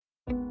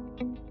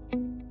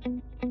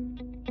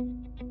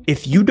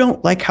If you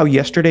don't like how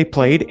yesterday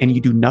played and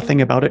you do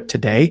nothing about it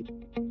today,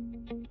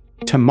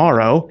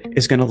 tomorrow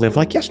is going to live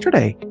like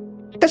yesterday.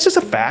 That's just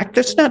a fact.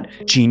 That's not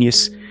a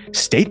genius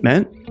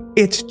statement.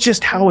 It's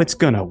just how it's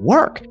going to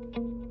work.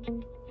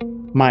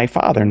 My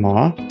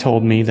father-in-law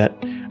told me that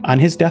on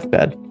his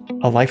deathbed,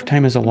 a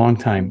lifetime is a long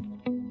time,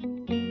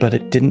 but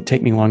it didn't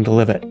take me long to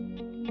live it.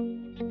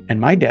 And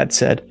my dad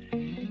said,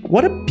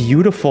 what a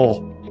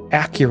beautiful,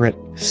 accurate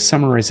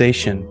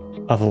summarization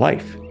of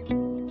life.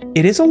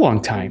 It is a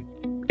long time.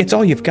 It's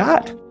all you've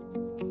got.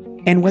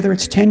 And whether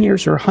it's 10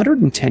 years or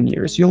 110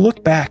 years, you'll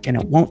look back and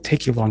it won't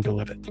take you long to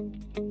live it.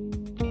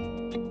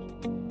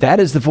 That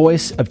is the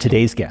voice of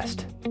today's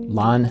guest,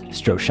 Lon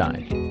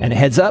Stroschein. And a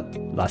heads up,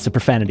 lots of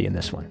profanity in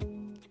this one.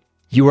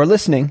 You are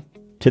listening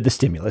to the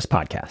Stimulus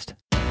Podcast.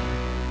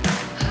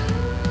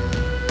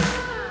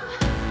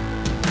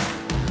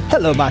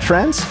 Hello, my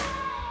friends.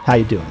 How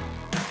you doing?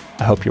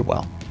 I hope you're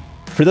well.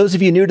 For those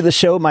of you new to the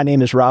show, my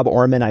name is Rob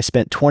Orman. I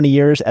spent 20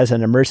 years as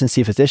an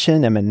emergency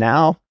physician and am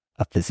now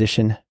a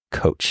physician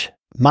coach.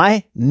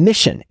 My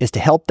mission is to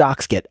help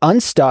docs get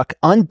unstuck,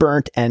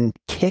 unburnt, and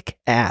kick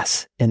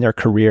ass in their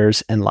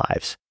careers and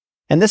lives.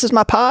 And this is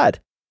my pod,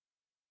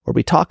 where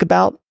we talk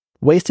about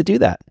ways to do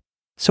that.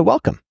 So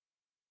welcome.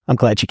 I'm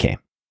glad you came.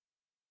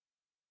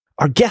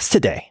 Our guest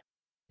today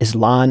is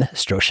Lon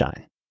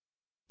Stroschein.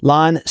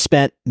 Lon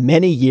spent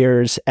many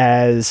years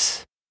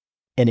as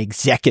an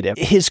executive.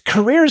 His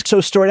career is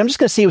so storied. I'm just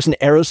going to say he was an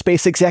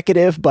aerospace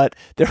executive, but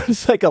there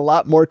was like a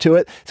lot more to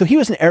it. So he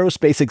was an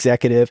aerospace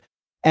executive.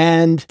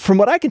 And from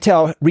what I can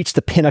tell, reached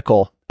the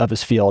pinnacle of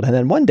his field. And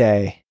then one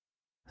day,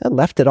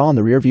 left it all in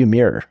the rearview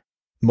mirror,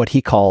 what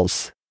he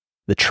calls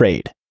the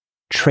trade.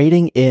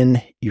 Trading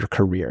in your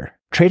career.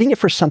 Trading it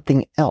for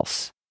something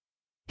else.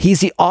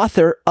 He's the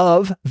author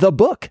of the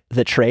book,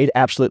 The Trade.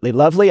 Absolutely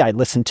lovely. I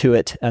listened to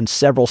it on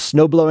several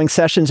snowblowing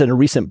sessions in a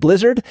recent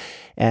blizzard.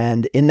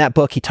 And in that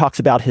book, he talks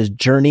about his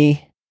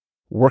journey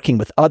working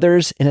with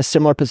others in a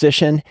similar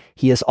position.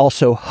 He is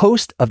also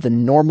host of the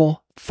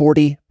Normal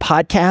 40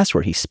 podcast,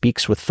 where he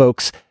speaks with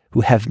folks who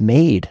have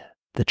made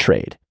the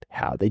trade,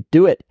 how they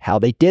do it, how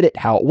they did it,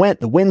 how it went,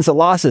 the wins, the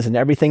losses, and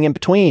everything in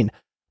between.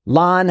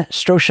 Lon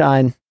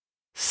Stroschein,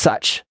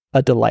 such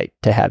a delight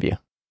to have you.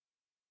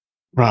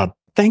 Rob,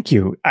 thank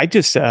you.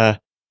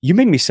 You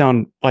made me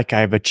sound like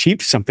I've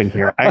achieved something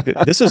here.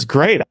 This is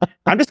great.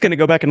 I'm just going to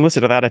go back and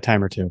listen to that a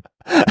time or two.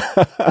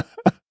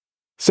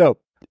 So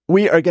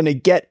we are going to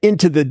get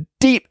into the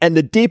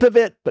deep of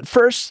it. But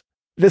first,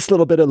 this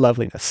little bit of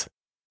loveliness.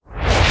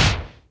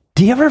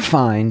 Do you ever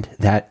find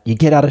that you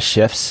get out of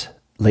shifts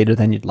later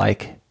than you'd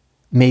like?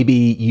 Maybe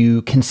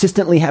you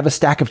consistently have a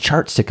stack of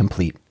charts to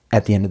complete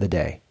at the end of the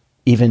day,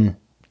 even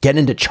get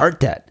into chart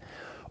debt,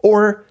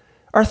 or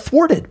are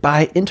thwarted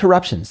by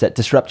interruptions that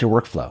disrupt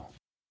your workflow.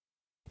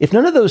 If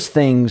none of those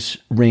things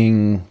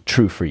ring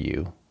true for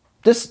you,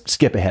 just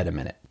skip ahead a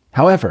minute.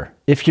 However,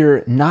 if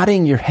you're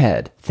nodding your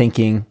head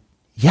thinking,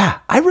 yeah,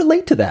 I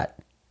relate to that,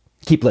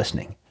 keep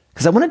listening.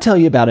 Because I want to tell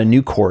you about a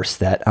new course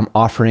that I'm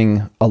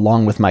offering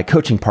along with my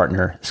coaching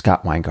partner,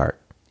 Scott Weingart.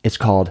 It's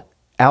called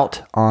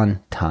Out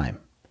on Time.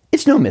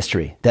 It's no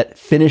mystery that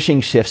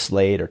finishing shifts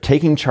late or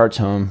taking charts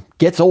home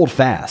gets old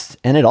fast,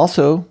 and it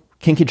also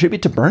can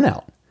contribute to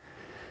burnout.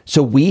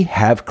 So we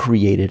have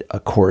created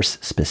a course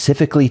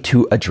specifically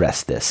to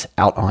address this,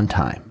 Out on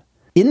Time.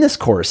 In this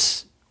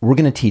course, we're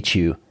going to teach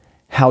you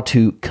how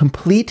to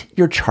complete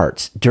your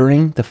charts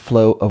during the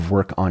flow of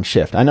work on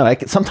shift. I know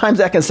sometimes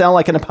that can sound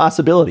like an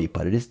impossibility,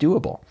 but it is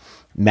doable.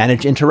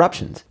 Manage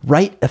interruptions.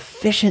 Write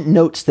efficient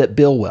notes that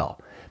bill well.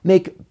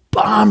 Make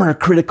bomber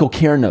critical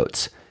care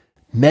notes.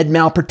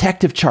 Med-mal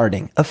protective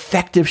charting.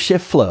 Effective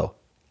shift flow.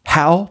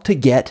 How to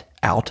get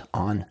out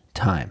on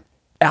time.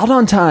 Out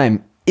on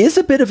time is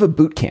a bit of a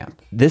boot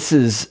camp. This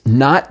is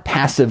not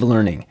passive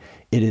learning.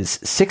 It is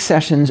 6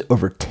 sessions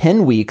over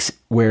 10 weeks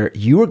where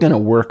you are going to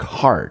work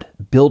hard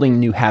building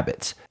new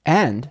habits.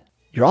 And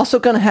you're also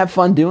going to have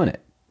fun doing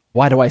it.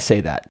 Why do I say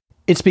that?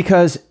 It's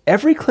because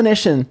every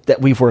clinician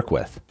that we've worked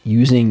with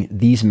using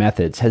these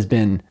methods has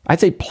been, I'd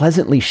say,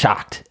 pleasantly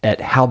shocked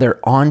at how their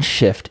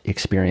on-shift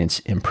experience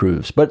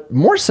improves. But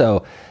more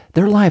so,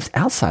 their lives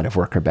outside of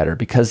work are better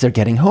because they're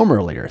getting home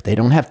earlier. They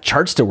don't have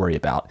charts to worry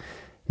about.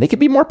 They can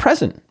be more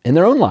present in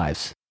their own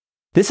lives.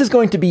 This is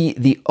going to be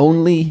the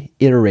only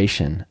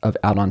iteration of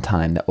Out on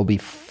Time that will be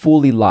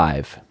fully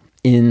live.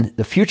 In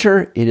the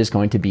future, it is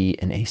going to be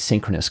an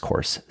asynchronous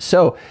course.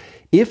 So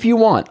if you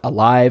want a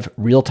live,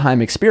 real-time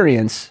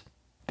experience,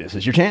 this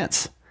is your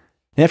chance.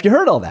 And if you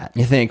heard all that,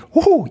 you think,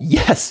 oh,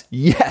 yes,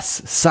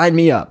 sign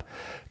me up.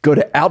 Go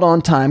to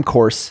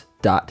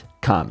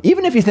outontimecourse.com.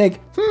 Even if you think,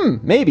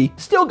 maybe,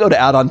 still go to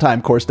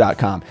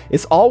outontimecourse.com.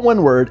 It's all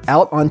one word,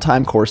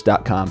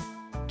 outontimecourse.com.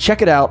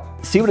 Check it out,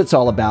 see what it's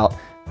all about.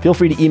 Feel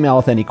free to email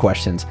with any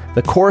questions.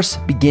 The course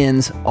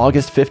begins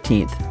August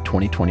 15th,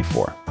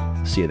 2024.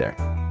 See you there.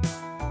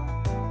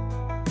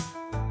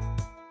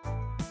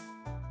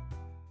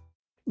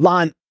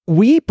 Lon,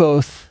 we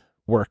both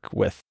work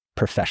with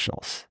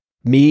professionals.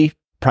 Me,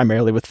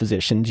 primarily with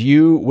physicians.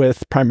 You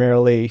with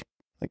primarily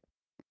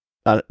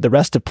the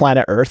rest of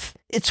planet Earth.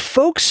 It's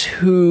folks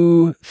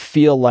who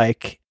feel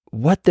like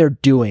what they're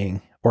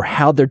doing or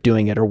how they're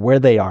doing it or where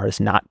they are is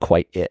not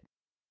quite it.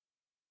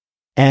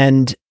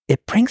 And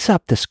it brings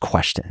up this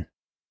question.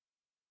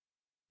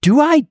 Do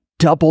I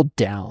double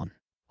down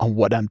on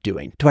what I'm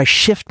doing? Do I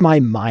shift my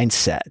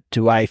mindset?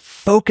 Do I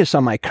focus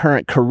on my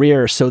current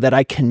career so that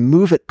I can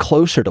move it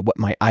closer to what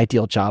my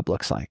ideal job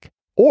looks like?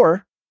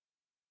 Or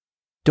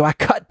do I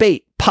cut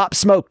bait, pop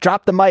smoke,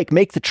 drop the mic,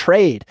 make the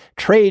trade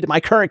my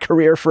current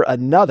career for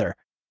another?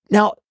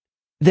 Now,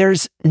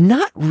 there's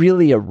not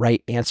really a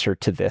right answer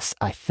to this,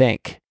 I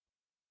think,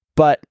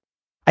 but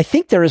I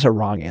think there is a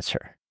wrong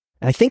answer.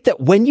 And I think that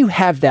when you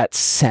have that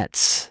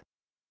sense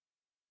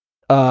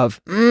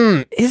of,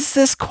 is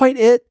this quite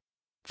it?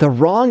 The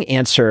wrong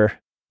answer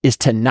is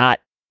to not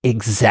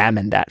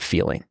examine that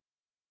feeling.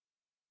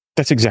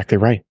 That's exactly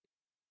right.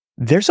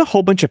 There's a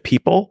whole bunch of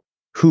people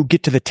who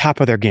get to the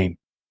top of their game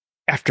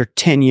after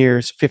 10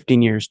 years,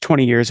 15 years,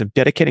 20 years of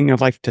dedicating their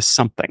life to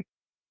something.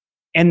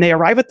 And they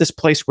arrive at this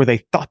place where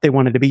they thought they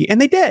wanted to be,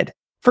 and they did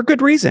for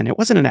good reason. It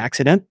wasn't an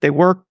accident. They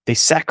worked, they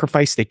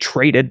sacrificed, they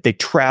traded, they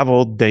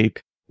traveled, they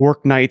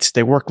worked nights,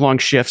 they worked long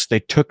shifts, they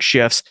took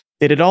shifts.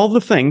 They did all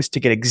the things to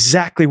get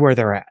exactly where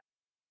they're at.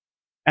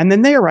 And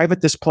then they arrive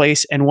at this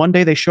place, and one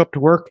day they show up to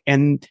work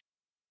and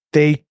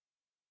they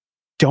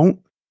don't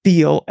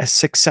feel as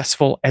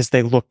successful as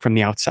they look from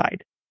the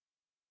outside.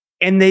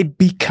 And they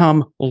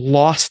become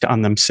lost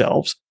on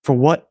themselves for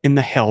what in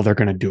the hell they're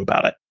going to do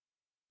about it.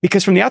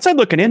 Because from the outside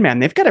looking in, man,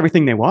 they've got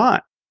everything they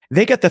want.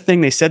 They got the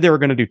thing they said they were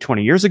going to do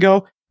 20 years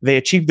ago. They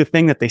achieved the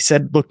thing that they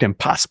said looked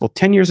impossible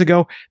 10 years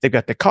ago. They've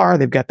got the car,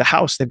 they've got the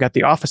house, they've got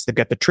the office, they've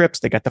got the trips,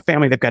 they've got the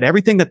family, they've got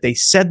everything that they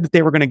said that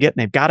they were going to get,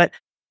 and they've got it.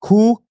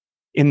 Who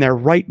in their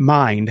right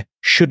mind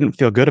shouldn't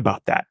feel good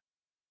about that?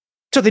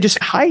 So they just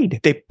hide.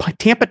 They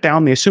tamp it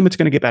down. They assume it's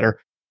going to get better.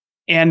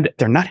 And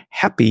they're not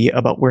happy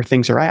about where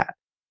things are at.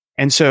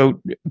 And so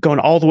going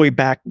all the way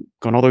back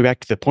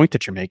to the point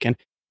that you're making,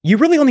 you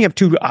really only have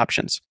two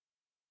options.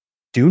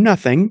 Do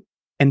nothing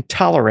and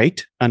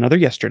tolerate another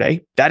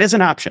yesterday. That is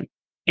an option.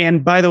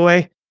 And by the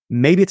way,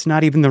 maybe it's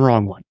not even the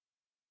wrong one.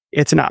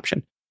 It's an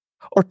option.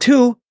 Or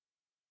two,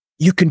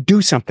 you can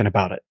do something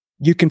about it.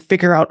 You can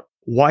figure out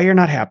why you're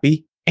not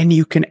happy, and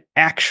you can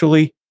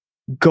actually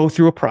go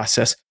through a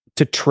process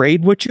to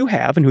trade what you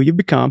have and who you've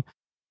become,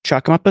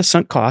 chalk them up as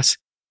sunk costs,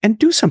 and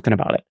do something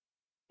about it.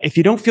 If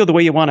you don't feel the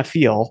way you want to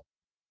feel,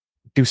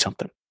 do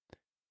something.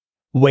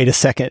 Wait a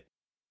second.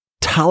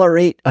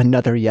 Tolerate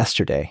another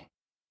yesterday.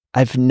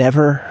 I've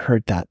never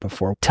heard that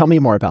before. Tell me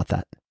more about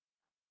that.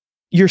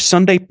 Your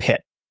Sunday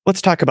pit.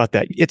 Let's talk about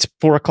that. It's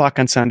 4:00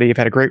 on Sunday. You've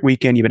had a great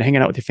weekend. You've been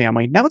hanging out with your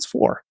family. Now it's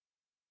 4.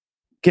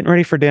 Getting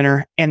ready for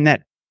dinner. And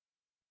that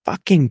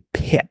fucking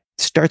pit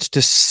starts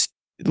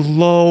to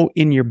low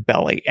in your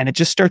belly, and it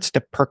just starts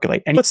to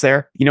percolate. And it's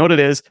there. You know what it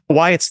is,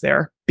 why it's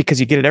there, because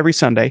you get it every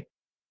Sunday.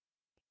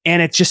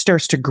 And it just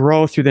starts to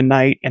grow through the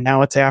night. And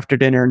now it's after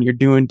dinner and you're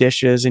doing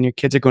dishes and your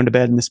kids are going to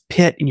bed in this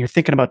pit, and you're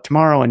thinking about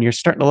tomorrow, and you're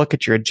starting to look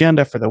at your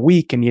agenda for the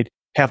week, and you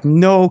have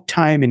no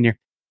time in your,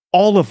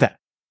 all of that.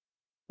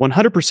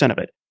 100% of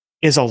it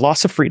is a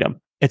loss of freedom.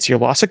 It's your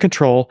loss of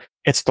control.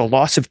 It's the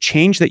loss of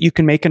change that you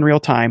can make in real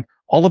time.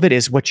 All of it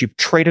is what you've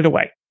traded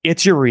away.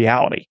 It's your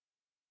reality.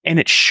 And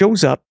it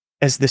shows up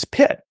as this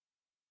pit.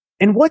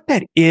 And what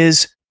that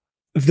is,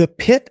 the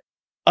pit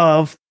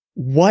of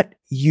what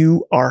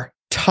you are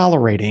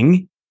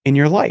tolerating in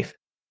your life.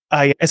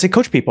 As I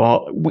coach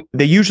people,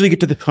 they usually get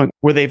to the point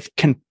where they've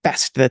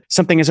confessed that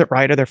something isn't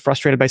right, or they're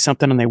frustrated by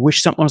something and they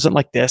wish something wasn't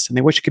like this and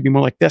they wish it could be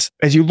more like this.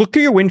 As you look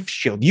through your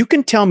windshield, you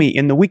can tell me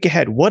in the week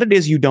ahead what it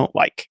is you don't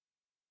like.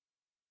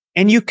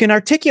 And you can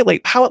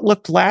articulate how it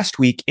looked last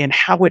week and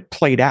how it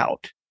played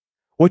out.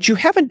 What you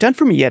haven't done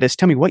for me yet is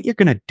tell me what you're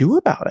going to do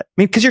about it. I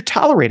mean, because you're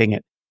tolerating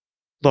it.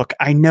 Look,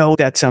 I know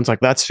that sounds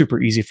like that's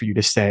super easy for you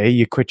to say.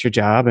 You quit your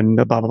job and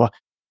blah, blah, blah.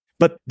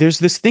 But there's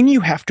this thing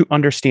you have to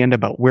understand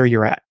about where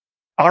you're at.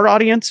 Our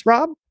audience,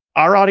 Rob,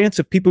 our audience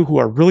of people who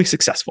are really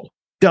successful,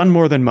 done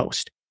more than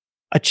most,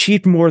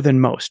 achieved more than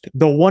most,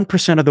 the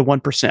 1% of the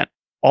 1%,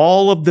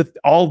 all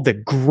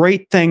the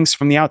great things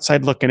from the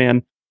outside looking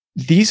in.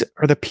 These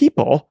are the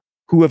people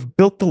who have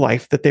built the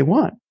life that they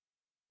want.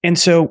 And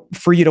so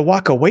for you to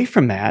walk away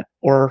from that,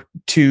 or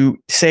to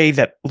say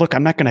that, look,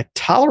 I'm not going to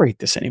tolerate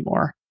this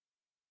anymore,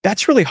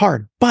 that's really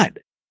hard. But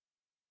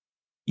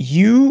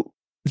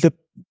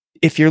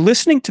if you're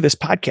listening to this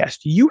podcast,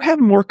 you have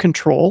more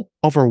control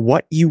over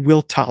what you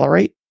will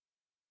tolerate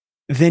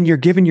than you're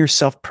giving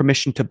yourself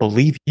permission to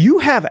believe. You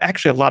have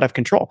actually a lot of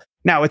control.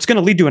 Now, it's going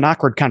to lead to an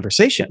awkward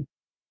conversation.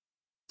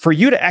 For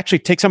you to actually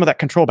take some of that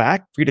control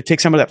back, for you to take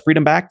some of that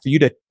freedom back, for you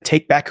to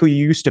take back who you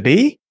used to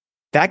be,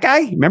 that guy,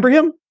 remember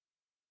him?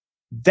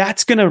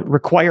 That's going to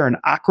require an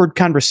awkward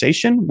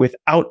conversation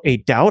without a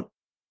doubt.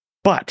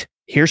 But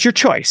here's your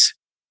choice.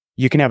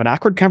 You can have an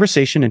awkward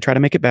conversation and try to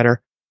make it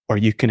better, or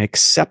you can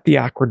accept the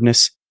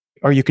awkwardness,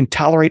 or you can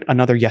tolerate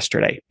another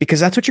yesterday, because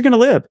that's what you're going to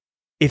live.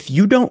 If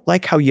you don't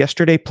like how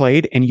yesterday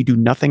played and you do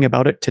nothing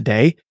about it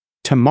today,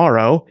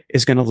 tomorrow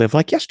is going to live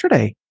like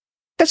yesterday.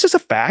 That's just a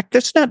fact.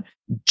 That's not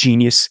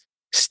genius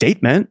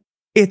statement.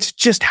 It's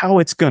just how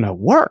it's going to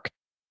work.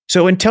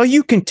 So until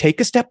you can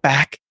take a step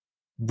back,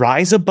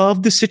 rise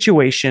above the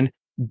situation,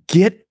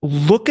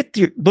 look at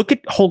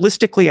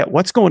holistically at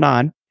what's going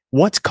on,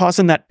 what's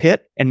causing that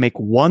pit, and make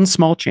one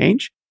small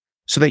change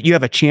so that you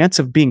have a chance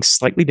of being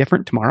slightly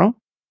different tomorrow,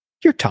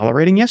 you're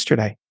tolerating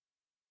yesterday.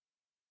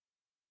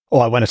 Oh,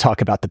 I want to talk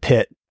about the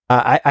pit.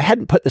 I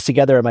hadn't put this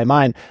together in my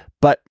mind,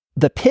 but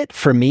the pit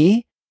for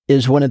me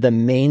is one of the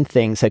main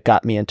things that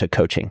got me into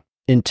coaching,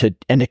 into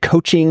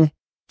coaching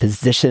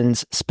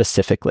physicians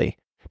specifically,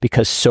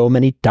 because so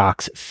many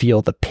docs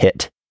feel the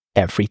pit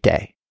every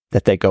day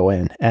that they go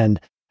in. And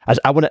I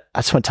just want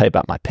to tell you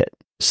about my pit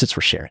since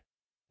we're sharing.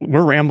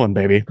 We're rambling,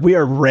 baby. We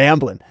are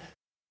rambling.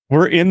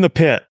 We're in the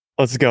pit.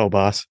 Let's go,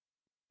 boss.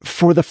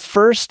 For the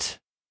first,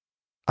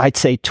 I'd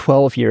say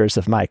 12 years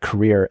of my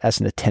career as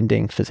an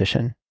attending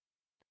physician,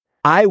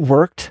 I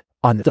worked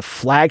on the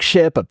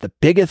flagship of the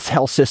biggest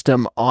health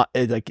system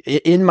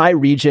in my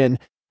region.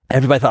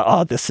 Everybody thought,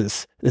 oh, this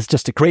is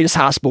just the greatest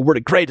hospital. We're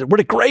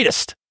the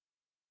greatest.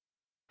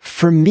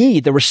 For me,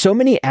 there were so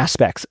many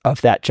aspects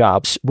of that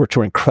job which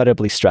were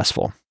incredibly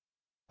stressful.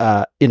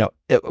 One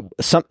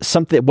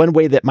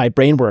way that my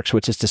brain works,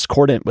 which is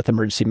discordant with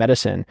emergency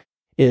medicine,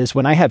 is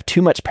when I have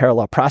too much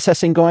parallel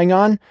processing going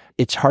on,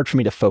 it's hard for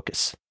me to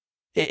focus.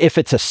 If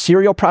it's a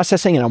serial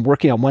processing and I'm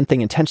working on one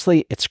thing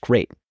intensely, it's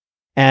great.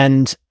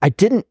 And I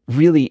didn't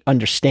really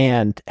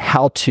understand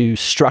how to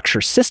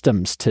structure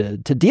systems to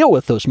deal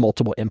with those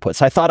multiple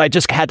inputs. I thought I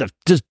just had to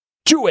just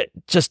do it,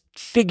 just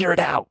figure it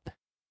out.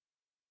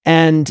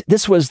 And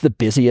this was the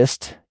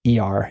busiest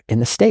ER in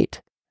the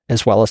state,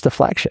 as well as the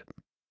flagship.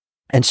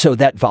 And so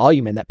that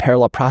volume and that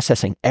parallel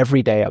processing,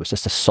 every day I was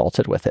just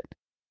assaulted with it.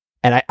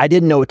 And I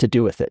didn't know what to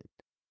do with it.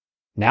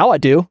 Now I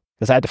do,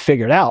 because I had to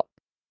figure it out.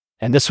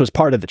 And this was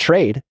part of the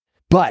trade.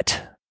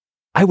 But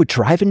I would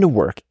drive into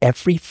work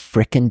every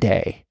frickin'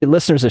 day. The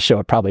listeners of the show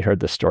have probably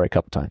heard this story a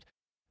couple times.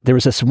 There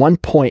was this one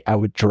point I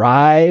would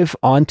drive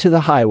onto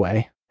the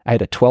highway. I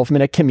had a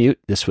 12-minute commute.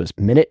 This was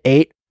minute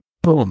 8.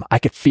 Boom. I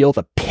could feel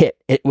the pit.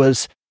 It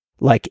was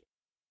like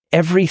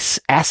every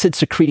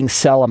acid-secreting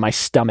cell in my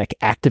stomach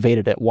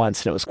activated at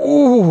once. And it was,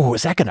 ooh,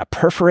 is that going to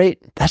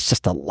perforate? That's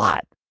just a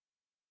lot.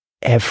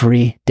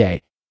 Every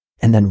day.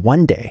 And then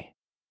one day,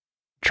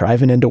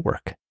 driving into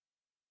work.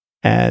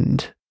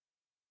 And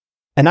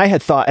I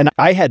had thought, and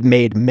I had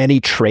made many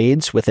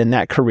trades within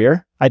that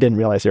career. I didn't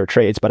realize they were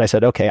trades, but I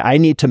said, okay, I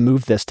need to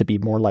move this to be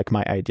more like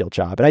my ideal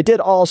job. And I did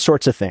all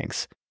sorts of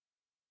things.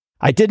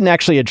 I didn't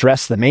actually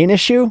address the main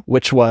issue,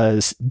 which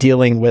was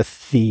dealing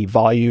with the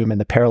volume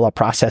and the parallel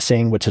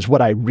processing, which is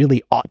what I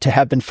really ought to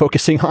have been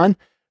focusing on.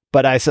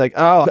 But I was like,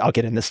 oh, I'll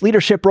get in this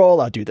leadership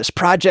role. I'll do this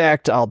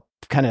project. I'll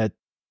kind of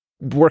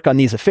work on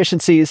these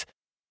efficiencies.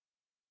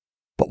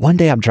 But one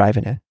day I'm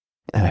driving in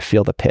and I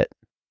feel the pit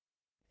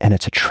and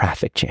it's a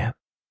traffic jam.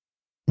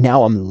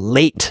 Now I'm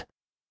late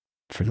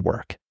for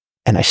work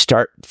and I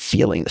start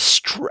feeling the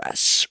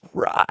stress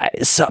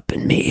rise up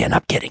in me and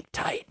I'm getting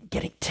tight,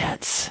 getting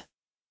tense.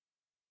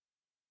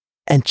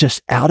 And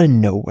just out of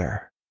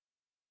nowhere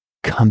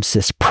comes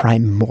this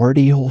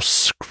primordial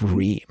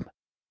scream.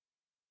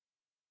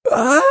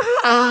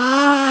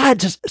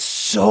 Just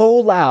so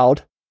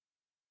loud.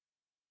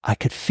 I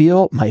could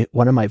feel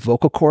one of my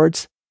vocal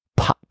cords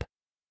pop.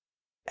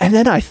 And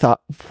then I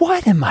thought,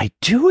 what am I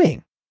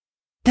doing?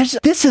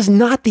 This is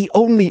not the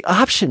only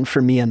option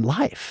for me in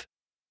life.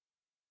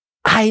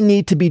 I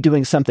need to be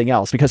doing something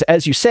else because,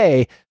 as you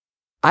say,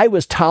 I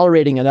was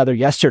tolerating another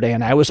yesterday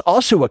and I was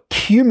also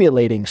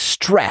accumulating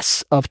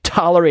stress of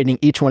tolerating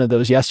each one of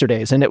those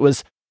yesterdays. And it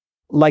was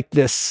like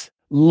this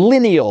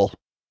lineal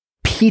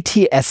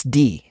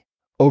PTSD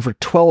over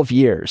 12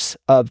 years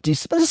of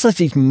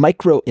these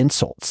micro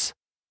insults.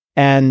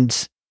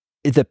 And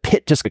the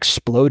pit just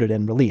exploded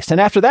and released.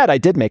 And after that, I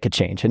did make a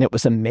change. And it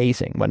was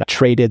amazing when I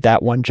traded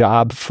that one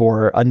job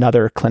for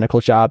another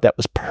clinical job that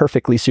was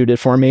perfectly suited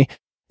for me.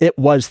 It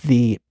was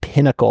the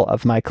pinnacle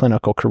of my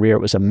clinical career.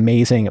 It was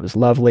amazing. It was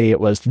lovely.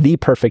 It was the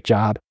perfect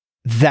job.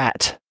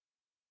 That,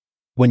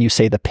 when you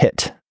say the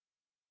pit,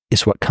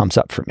 is what comes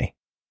up for me.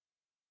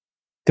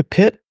 The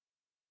pit,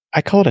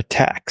 I call it a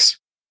tax.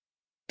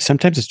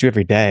 Sometimes it's due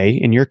every day.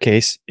 In your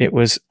case, it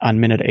was on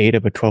minute 8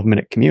 of a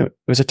 12-minute commute.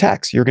 It was a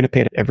tax. You're going to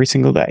pay it every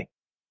single day.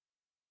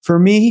 For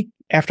me,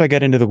 after I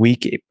got into the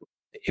week,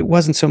 it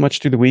wasn't so much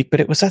through the week, but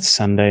it was that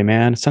Sunday,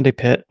 man. Sunday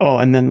pit. Oh,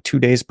 and then 2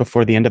 days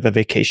before the end of a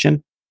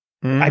vacation,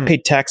 I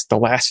paid tax the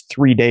last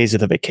 3 days of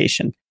the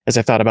vacation as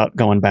I thought about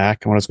going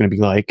back and what it was going to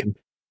be like.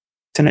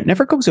 And it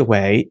never goes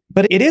away,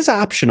 but it is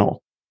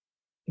optional.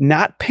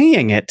 Not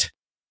paying it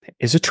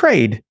is a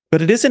trade,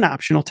 but it is an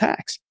optional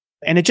tax.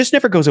 And it just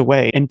never goes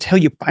away until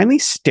you finally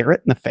stare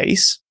it in the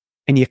face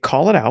and you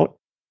call it out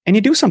and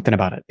you do something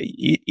about it.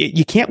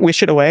 You can't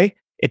wish it away.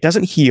 It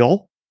doesn't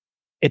heal.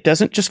 It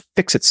doesn't just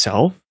fix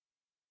itself.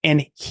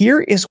 And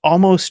here is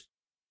almost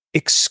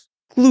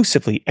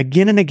exclusively,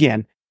 again and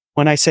again,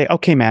 when I say,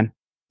 okay, man,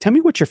 tell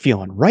me what you're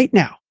feeling right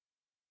now.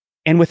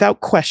 And without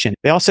question,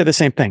 they all say the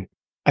same thing.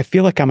 I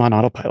feel like I'm on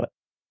autopilot.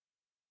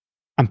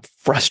 I'm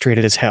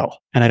frustrated as hell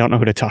and I don't know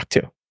who to talk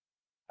to.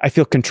 I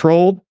feel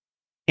controlled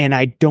and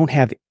I don't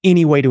have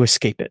any way to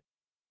escape it.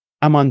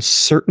 I'm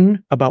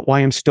uncertain about why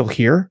I'm still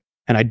here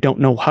and I don't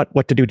know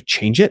what to do to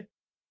change it.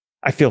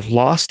 I feel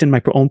lost in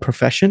my own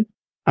profession.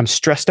 I'm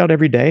stressed out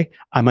every day.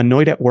 I'm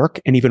annoyed at work.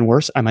 And even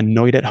worse, I'm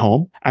annoyed at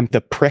home. I'm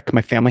the prick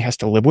my family has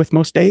to live with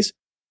most days.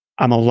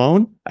 I'm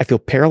alone. I feel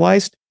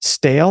paralyzed,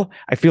 stale.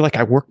 I feel like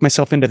I worked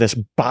myself into this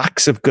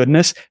box of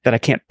goodness that I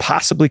can't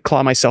possibly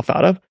claw myself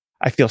out of.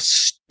 I feel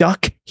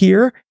stuck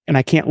here and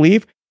I can't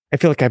leave. I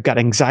feel like I've got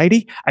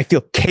anxiety. I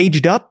feel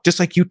caged up, just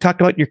like you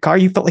talked about in your car.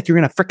 You felt like you were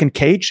in a freaking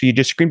cage, so you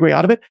just screamed way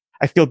out of it.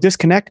 I feel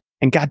disconnect,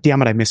 and God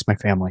damn it, I miss my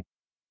family.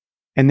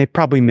 And they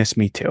probably miss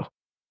me too.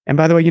 And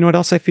by the way, you know what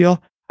else I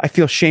feel? I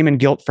feel shame and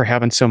guilt for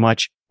having so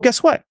much.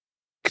 Guess what?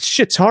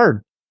 Shit's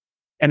hard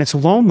and it's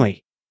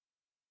lonely.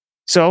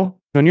 So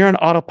when you're on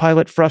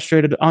autopilot,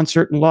 frustrated,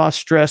 uncertain, lost,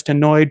 stressed,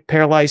 annoyed,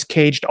 paralyzed,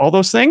 caged, all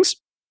those things,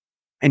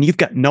 and you've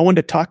got no one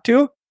to talk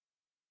to,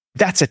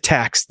 that's a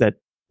tax that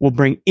will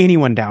bring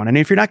anyone down. And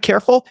if you're not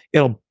careful,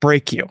 it'll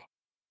break you.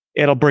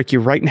 It'll break you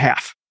right in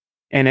half.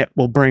 And it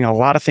will bring a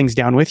lot of things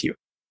down with you.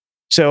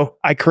 So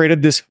I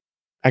created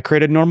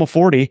Normal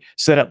 40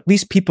 so that at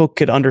least people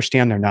could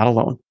understand they're not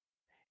alone.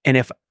 And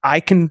if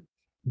I can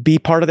be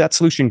part of that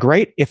solution,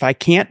 great. If I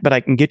can't, but I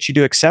can get you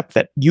to accept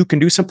that you can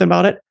do something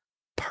about it,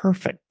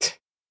 perfect.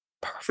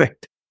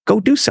 Go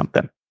do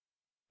something.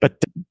 But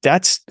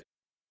that's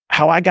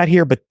how I got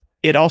here. But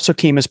it also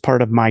came as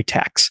part of my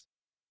tax,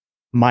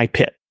 my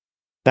pit.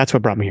 That's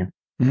what brought me here.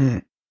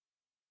 Mm.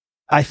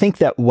 I think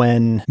that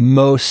when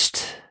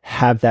most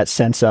have that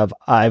sense of,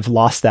 I've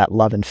lost that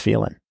love and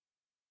feeling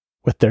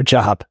with their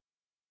job,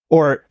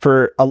 or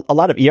for a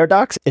lot of ER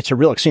docs, it's a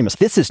real extreme.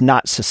 This is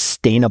not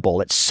sustainable.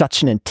 It's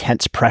such an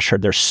intense pressure.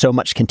 There's so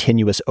much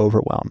continuous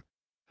overwhelm.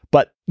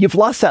 But you've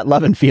lost that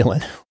love and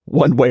feeling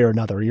one way or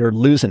another. You're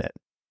losing it.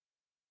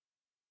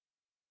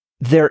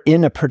 They're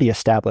in a pretty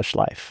established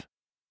life.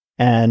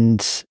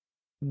 And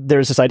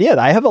there's this idea that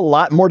I have a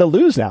lot more to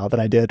lose now than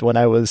I did when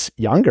I was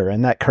younger.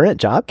 And that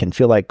current job can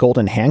feel like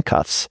golden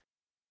handcuffs.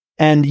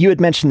 And you had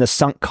mentioned the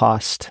sunk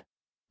cost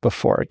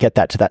before. Get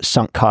that to that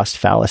sunk cost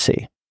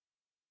fallacy.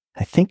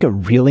 I think a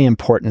really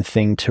important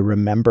thing to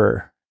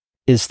remember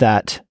is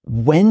that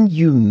when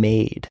you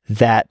made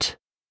that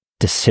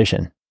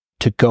decision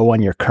to go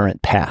on your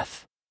current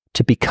path,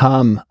 to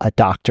become a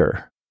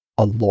doctor,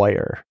 a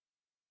lawyer,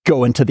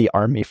 go into the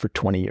army for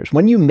 20 years,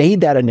 when you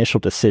made that initial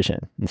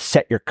decision and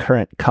set your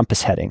current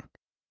compass heading,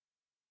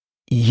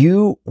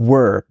 you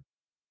were,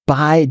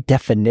 by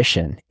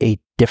definition, a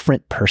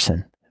different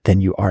person than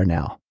you are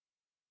now.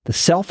 The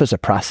self is a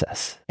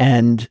process,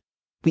 and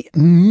we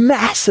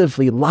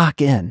massively lock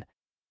in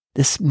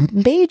this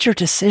major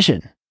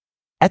decision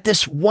at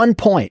this one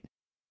point.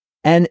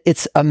 And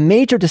it's a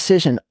major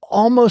decision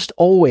almost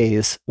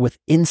always with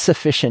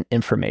insufficient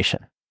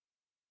information.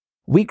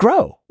 We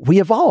grow, we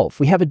evolve,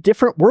 we have a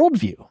different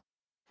worldview.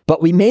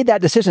 But we made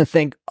that decision to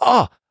think,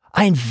 I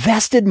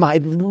invested my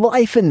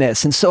life in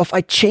this. And so if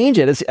I change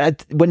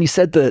it, when you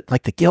said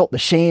the guilt, the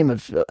shame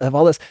of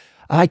all this,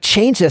 I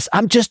change this,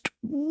 I'm just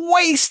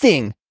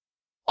wasting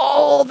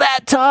all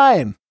that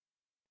time.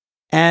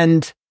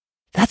 And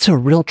that's a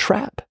real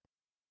trap.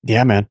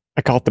 Yeah, man.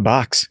 I call it the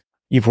box.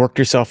 You've worked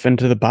yourself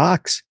into the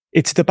box.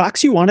 It's the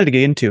box you wanted to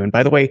get into. And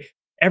by the way,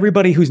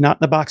 everybody who's not in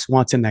the box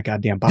wants in that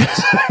goddamn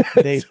box.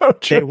 They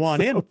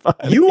want in.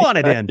 Funny. You want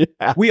it in.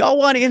 Yeah. We all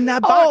want in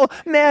that box.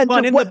 Oh, man.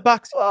 The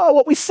box. Oh,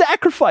 what we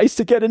sacrifice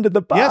to get into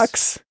the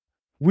box. Yes.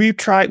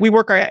 We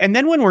work our, and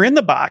then when we're in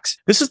the box,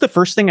 this is the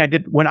first thing I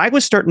did when I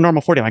was starting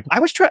Normal 40. I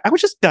was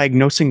just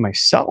diagnosing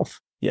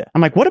myself. Yeah.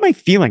 I'm like, what am I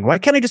feeling? Why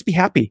can't I just be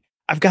happy?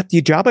 I've got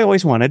the job I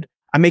always wanted.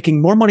 I'm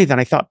making more money than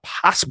I thought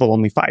possible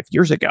only 5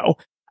 years ago.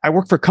 I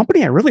work for a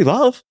company I really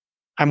love.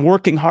 I'm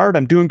working hard.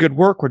 I'm doing good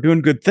work. We're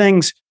doing good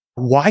things.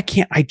 Why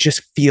can't I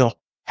just feel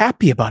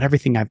happy about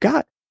everything I've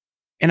got?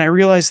 And I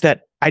realized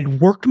that I'd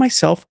worked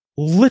myself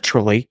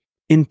literally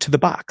into the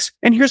box.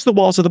 And here's the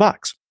walls of the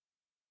box.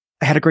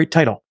 I had a great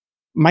title.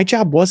 My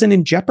job wasn't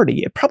in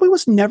jeopardy. It probably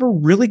was never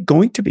really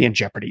going to be in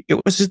jeopardy. It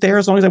was just there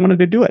as long as I wanted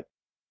to do it.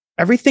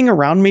 Everything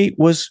around me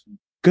was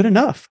good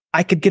enough.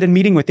 I could get a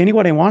meeting with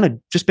anyone I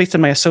wanted just based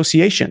on my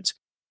associations.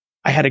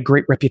 I had a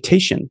great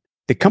reputation.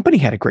 The company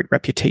had a great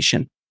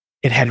reputation.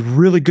 It had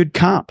really good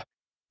comp.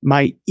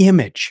 My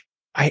image,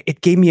 it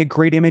gave me a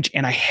great image,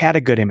 and I had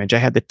a good image. I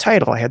had the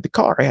title, I had the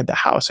car, I had the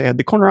house, I had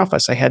the corner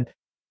office, I had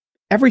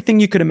everything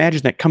you could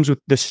imagine that comes with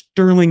the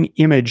sterling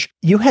image.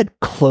 You had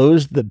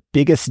closed the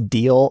biggest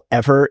deal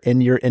ever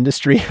in your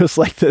industry. It was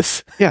like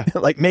this,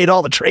 like made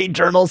all the trade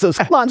journals. It was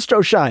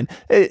Lonstroschein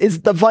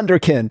is the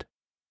Wunderkind.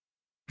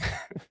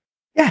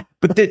 Yeah,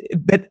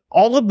 but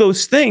all of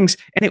those things,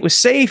 and it was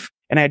safe,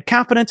 and I had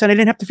confidence, and I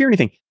didn't have to fear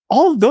anything.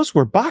 All of those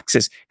were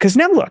boxes. Because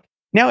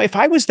now if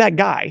I was that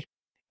guy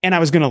and I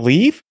was going to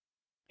leave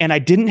and I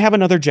didn't have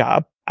another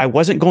job, I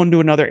wasn't going to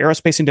another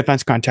aerospace and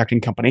defense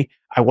contracting company,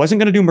 I wasn't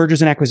going to do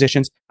mergers and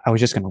acquisitions, I was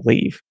just going to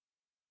leave.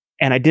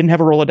 And I didn't have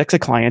a Rolodex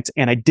of clients,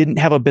 and I didn't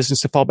have a business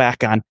to fall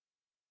back on.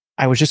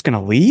 I was just going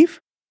to leave?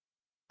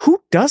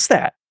 Who does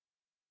that?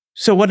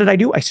 So what did I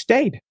do? I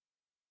stayed.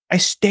 I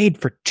stayed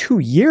for 2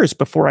 years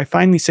before I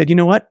finally said, you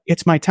know what?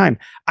 It's my time.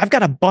 I've got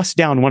to bust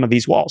down one of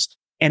these walls,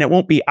 and it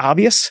won't be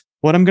obvious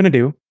what I'm going to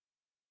do.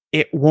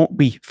 It won't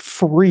be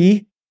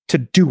free to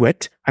do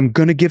it. I'm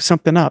going to give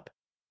something up.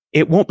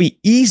 It won't be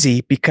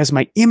easy because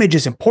my image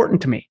is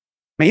important to me.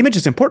 My image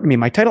is important to me,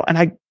 my title,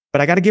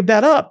 but I got to give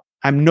that up.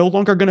 I'm no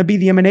longer going to be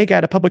the M&A guy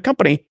at a public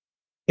company.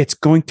 It's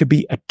going to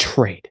be a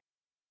trade.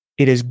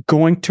 It is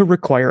going to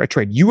require a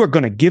trade. You are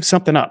going to give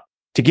something up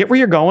to get where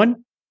you're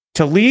going,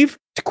 to leave,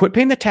 to quit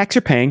paying the tax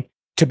you're paying,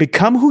 to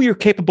become who you're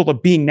capable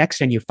of being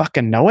next, and you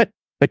fucking know it,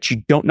 but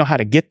you don't know how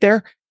to get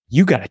there.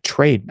 You got to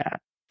trade, man.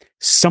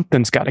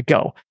 Something's got to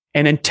go.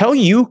 And until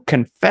you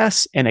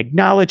confess and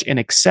acknowledge and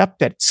accept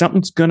that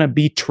something's going to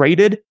be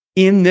traded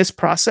in this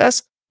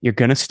process, you're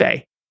going to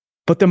stay.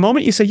 But the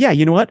moment you say, yeah,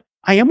 you know what?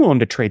 I am willing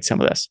to trade some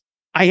of this.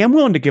 I am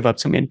willing to give up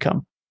some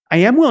income. I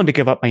am willing to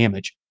give up my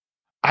image.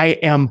 I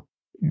am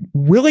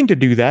willing to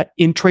do that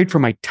in trade for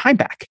my time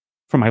back,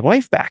 for my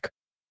life back,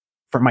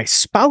 for my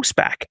spouse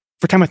back,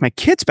 for time with my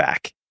kids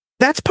back.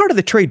 That's part of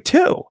the trade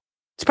too.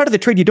 It's part of the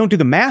trade you don't do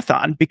the math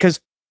on, because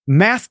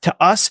math to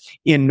us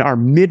in our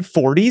mid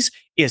 40s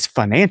is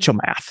financial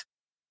math.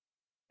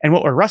 And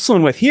what we're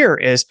wrestling with here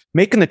is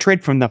making the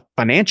trade from the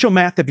financial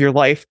math of your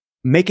life,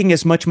 making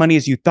as much money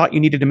as you thought you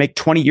needed to make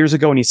 20 years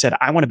ago. And you said,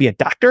 I want to be a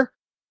doctor,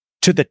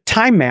 to the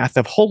time math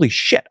of, holy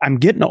shit, I'm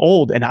getting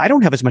old and I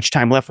don't have as much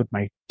time left with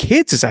my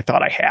kids as I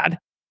thought I had.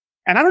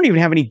 And I don't even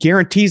have any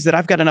guarantees that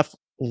I've got enough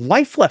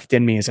life left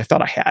in me as I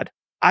thought I had.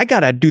 I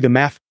got to do the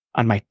math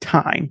on my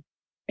time.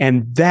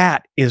 And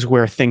that is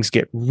where things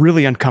get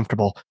really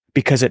uncomfortable,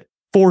 because it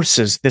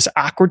forces this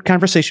awkward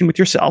conversation with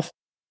yourself,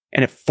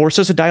 and it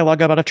forces a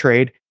dialogue about a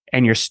trade.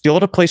 And you're still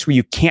at a place where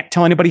you can't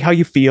tell anybody how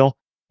you feel,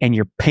 and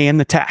you're paying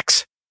the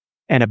tax.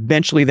 And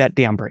eventually that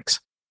dam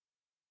breaks.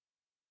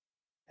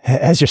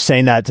 As you're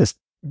saying that, just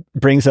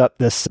brings up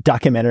this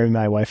documentary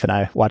my wife and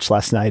I watched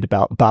last night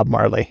about Bob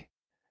Marley.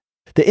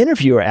 The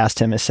interviewer asked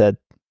him and said,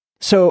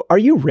 so are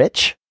you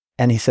rich?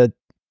 And he said,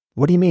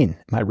 what do you mean,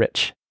 am I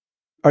rich?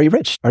 Are you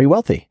rich? Are you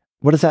wealthy?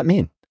 What does that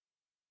mean?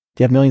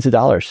 Do you have millions of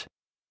dollars?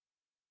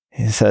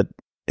 He said,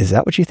 is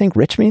that what you think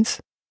rich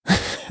means?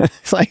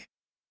 It's like,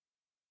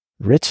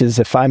 rich is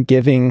if I'm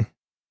giving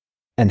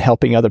and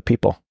helping other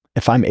people.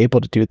 If I'm able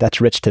to do it,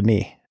 that's rich to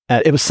me.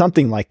 It was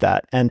something like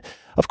that. And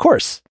of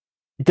course,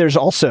 there's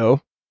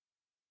also,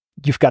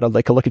 you've got to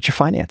take a look at your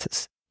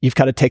finances. You've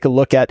got to take a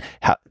look at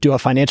do a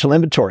financial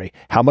inventory.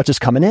 How much is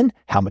coming in?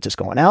 How much is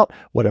going out?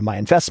 What are my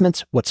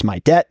investments? What's my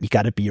debt? You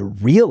got to be a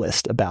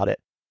realist about it.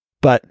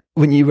 But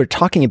when you were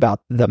talking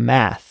about the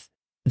math,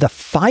 the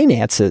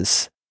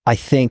finances, I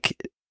think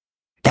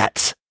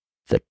that's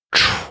the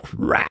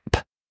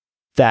trap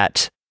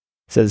that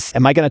says,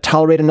 am I going to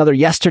tolerate another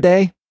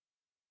yesterday?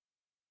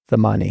 The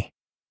money.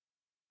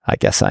 I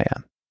guess I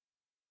am.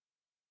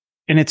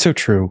 And it's so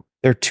true.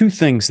 There are two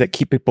things that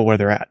keep people where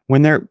they're at.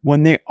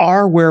 When they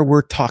are where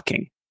we're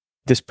talking,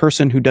 this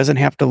person who doesn't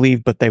have to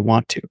leave, but they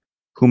want to,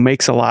 who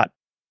makes a lot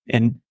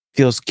and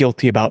feels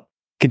guilty about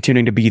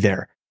continuing to be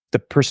there. The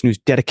person who's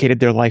dedicated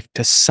their life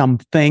to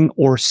something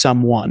or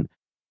someone.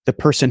 The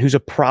person who's a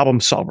problem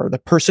solver. The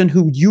person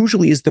who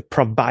usually is the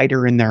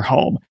provider in their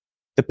home.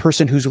 The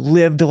person who's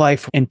lived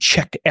life and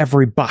checked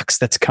every box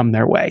that's come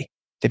their way.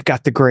 They've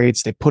got the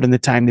grades, they put in the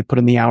time, they put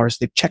in the hours,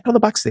 they've checked all the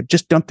boxes, they've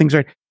just done things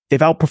right. They've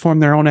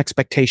outperformed their own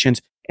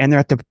expectations, and they're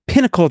at the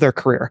pinnacle of their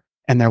career,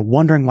 and they're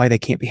wondering why they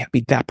can't be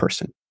happy. That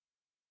person.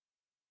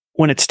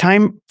 When it's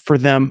time for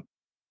them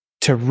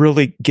to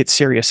really get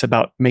serious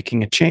about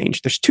making a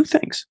change, there's two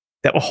things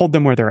that will hold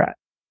them where they're at.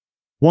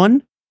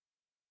 One,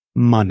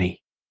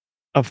 money.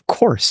 Of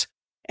course.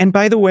 And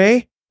by the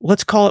way,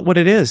 let's call it what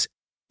it is.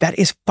 That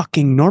is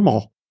fucking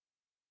normal.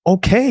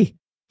 Okay,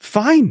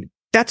 fine.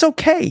 That's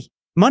okay.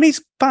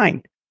 Money's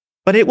fine,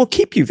 but it will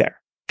keep you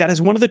there. That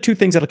is one of the two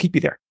things that'll keep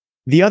you there.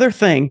 The other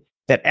thing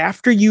that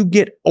after you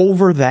get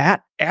over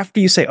that,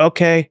 after you say,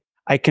 okay,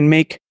 I can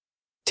make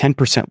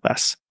 10%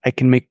 less, I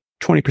can make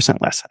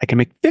 20% less, I can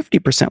make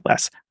 50%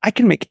 less, I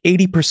can make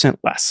 80%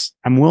 less.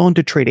 I'm willing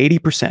to trade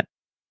 80%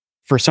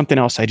 for something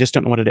else. I just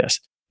don't know what it is.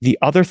 The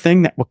other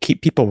thing that will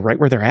keep people right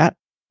where they're at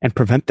and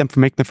prevent them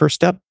from making the first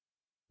step,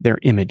 their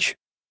image.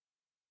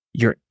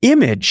 Your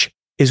image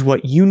is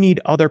what you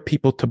need other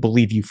people to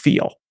believe you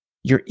feel.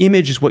 Your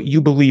image is what you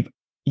believe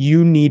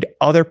you need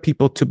other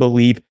people to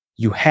believe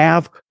you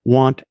have,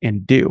 want,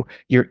 and do.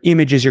 Your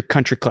image is your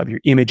country club.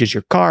 Your image is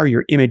your car.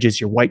 Your image is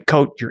your white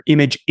coat. Your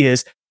image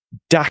is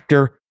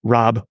Dr.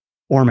 Rob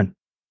Orman.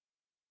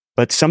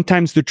 But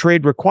sometimes the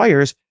trade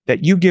requires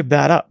that you give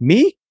that up.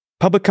 Me,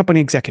 public company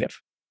executive.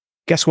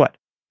 Guess what?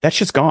 That's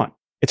just gone.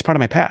 It's part of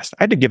my past.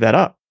 I had to give that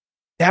up.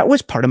 That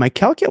was part of my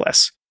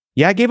calculus.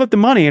 Yeah, I gave up the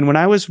money. And when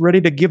I was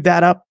ready to give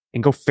that up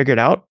and go figure it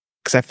out,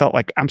 because I felt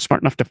like I'm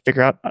smart enough to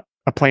figure out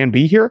a plan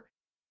B here,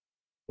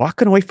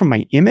 walking away from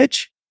my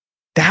image,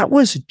 that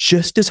was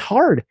just as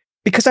hard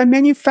because I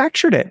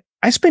manufactured it.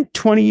 I spent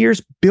 20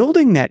 years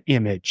building that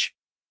image.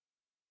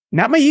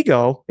 Not my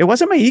ego. It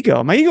wasn't my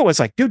ego. My ego was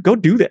like, dude, go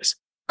do this.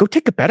 Go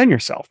take a bet on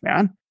yourself,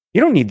 man.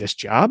 You don't need this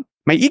job.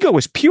 My ego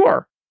was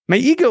pure. My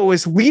ego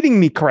was leading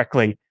me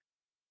correctly.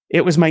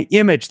 It was my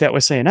image that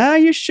was saying,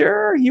 you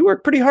sure? You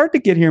worked pretty hard to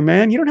get here,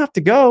 man. You don't have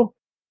to go.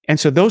 And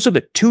so those are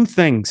the two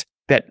things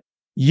that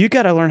you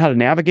got to learn how to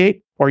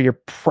navigate, or you're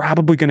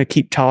probably going to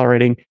keep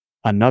tolerating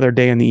another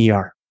day in the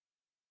ER.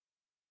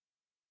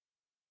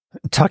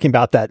 Talking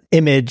about that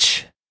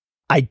image,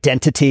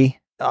 identity,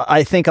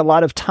 I think a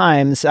lot of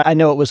times, I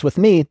know it was with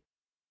me,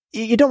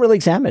 you don't really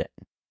examine it.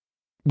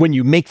 When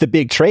you make the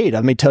big trade,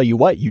 let me tell you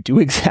what, you do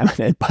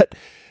examine it. But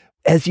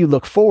as you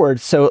look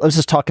forward, so let's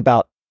just talk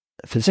about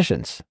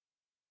physicians.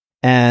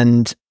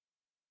 And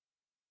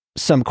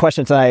some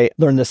questions. I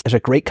learned this as a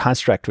great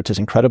construct, which is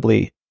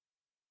incredibly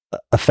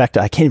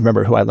effective. I can't even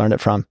remember who I learned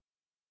it from.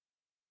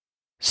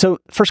 So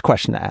first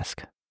question to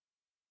ask,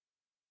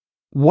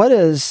 what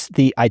is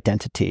the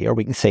identity, or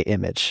we can say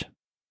image?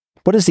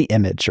 What does the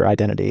image or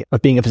identity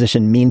of being a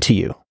physician mean to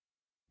you?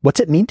 What's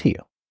it mean to you?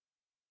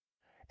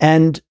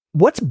 And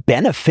what's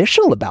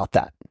beneficial about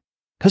that?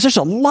 Because there's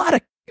a lot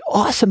of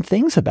awesome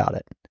things about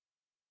it.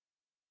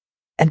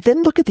 And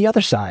then look at the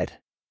other side.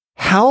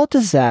 How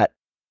does that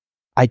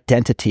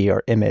identity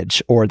or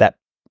image or that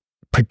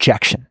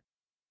projection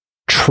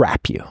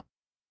trap you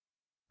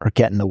or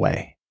get in the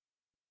way?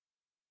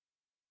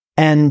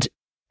 And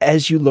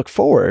as you look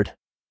forward,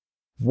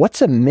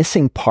 what's a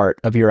missing part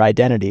of your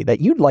identity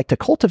that you'd like to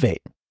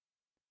cultivate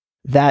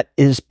that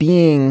is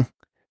being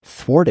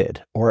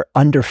thwarted or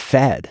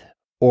underfed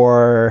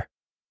or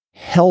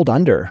held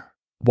under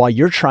while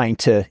you're trying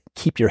to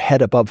keep your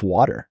head above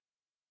water?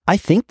 I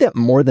think that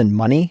more than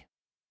money,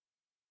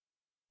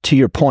 to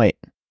your point,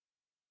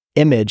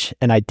 image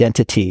and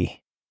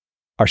identity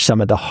are some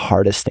of the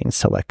hardest things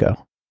to let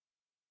go.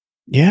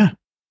 Yeah,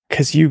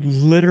 because you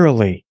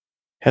literally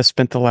have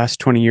spent the last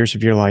 20 years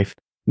of your life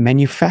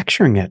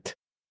manufacturing it.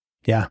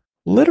 Yeah.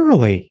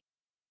 Literally.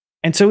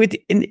 And so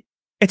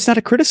it's not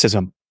a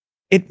criticism.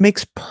 It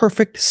makes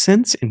perfect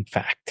sense, in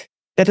fact.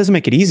 That doesn't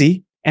make it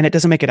easy, and it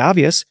doesn't make it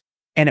obvious,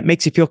 and it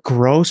makes you feel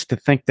gross to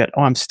think that,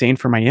 I'm staying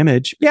for my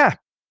image. Yeah,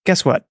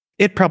 guess what?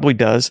 It probably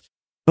does,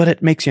 but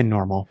it makes you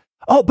normal.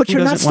 Oh, but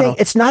you're not saying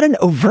it's not an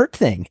overt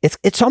thing.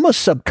 It's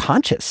almost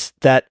subconscious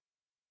that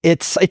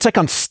it's like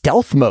on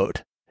stealth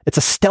mode. It's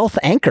a stealth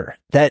anchor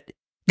that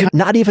you're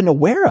not even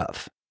aware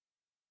of.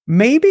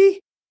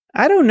 Maybe.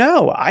 I don't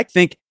know. I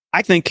think,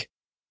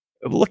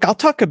 look, I'll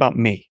talk about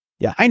me.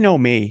 Yeah. I know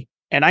me,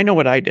 and I know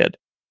what I did.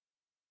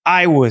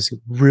 I was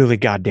really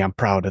goddamn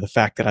proud of the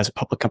fact that I was a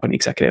public company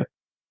executive.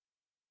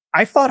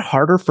 I fought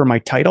harder for my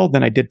title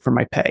than I did for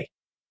my pay.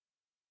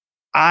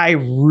 I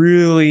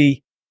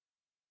really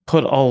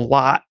put a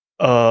lot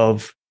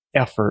of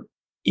effort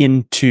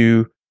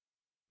into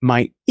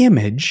my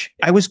image.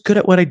 I was good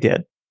at what I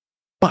did,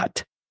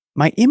 but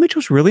my image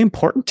was really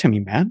important to me,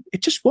 man.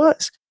 It just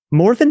was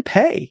more than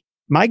pay.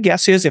 My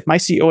guess is if my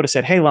CEO would have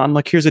said, hey, Lon,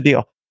 look, here's the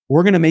deal.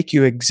 We're going to make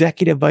you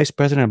executive vice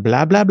president,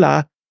 blah, blah,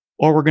 blah,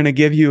 or we're going to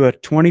give you a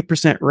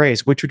 20%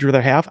 raise. Which would you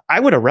rather have? I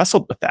would have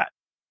wrestled with that.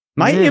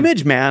 My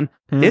image, man,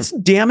 it's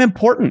damn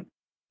important.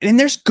 And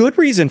there's good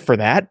reason for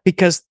that,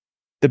 because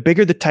the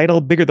bigger the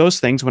title, bigger those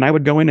things. When I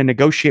would go in and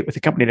negotiate with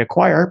the company to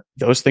acquire,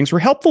 those things were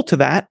helpful to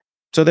that.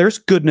 So there's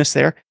goodness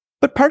there.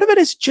 But part of it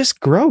is just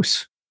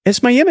gross.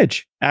 It's my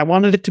image. I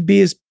wanted it to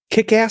be as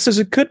kick-ass as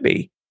it could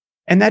be.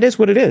 And that is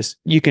what it is.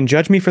 You can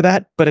judge me for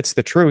that, but it's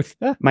the truth.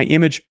 Yeah. My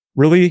image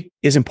really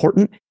is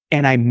important,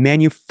 and I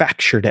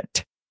manufactured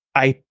it.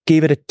 I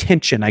gave it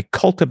attention. I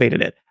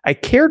cultivated it. I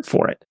cared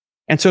for it.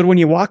 And so when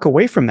you walk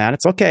away from that,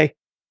 it's okay.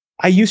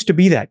 I used to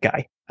be that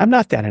guy. I'm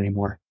not that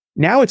anymore.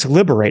 Now it's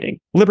liberating.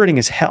 Liberating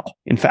as hell,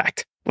 in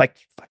fact, like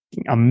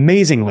fucking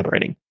amazing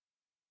liberating.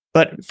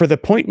 But for the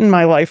point in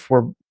my life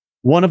where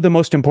one of the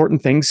most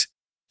important things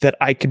that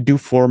I could do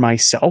for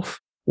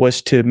myself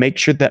was to make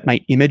sure that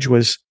my image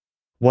was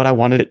what I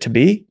wanted it to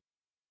be,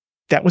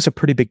 that was a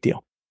pretty big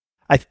deal.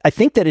 I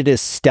think that it is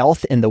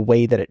stealth in the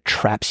way that it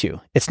traps you.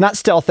 It's not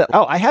stealth that,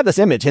 I have this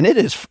image, and it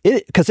is,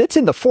 because it's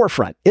in the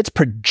forefront. It's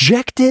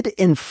projected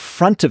in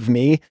front of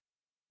me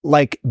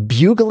like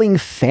bugling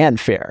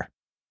fanfare.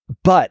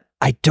 But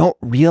I don't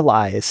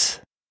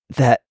realize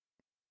that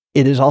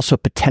it is also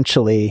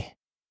potentially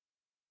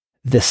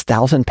this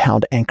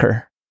 1,000-pound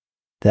anchor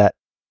that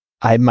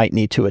I might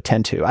need to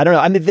attend to. I don't know.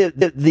 I mean,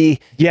 the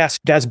yes,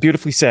 that's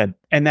beautifully said,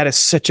 and that is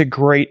such a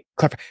great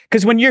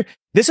because when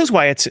this is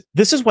why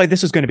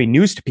this is going to be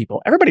news to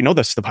people. Everybody knows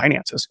this. The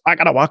finances. I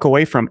got to walk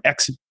away from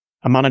X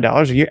amount of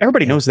dollars a year.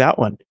 Everybody knows that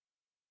one.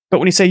 But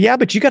when you say, yeah,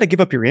 but you got to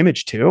give up your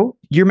image too,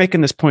 you're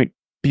making this point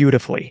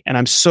beautifully, and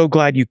I'm so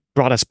glad you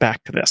brought us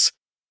back to this.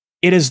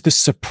 It is the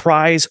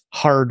surprise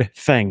hard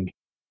thing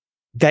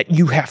that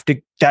you have to.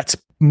 That's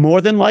more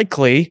than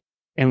likely,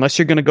 unless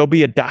you're going to go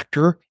be a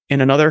doctor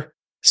in another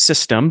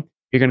system,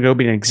 you're going to go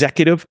be an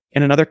executive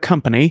in another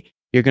company,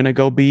 you're going to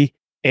go be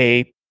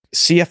a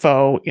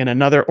CFO in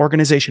another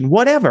organization,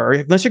 whatever,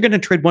 unless you're going to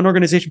trade one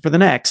organization for the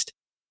next,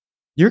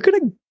 you're going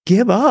to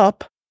give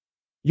up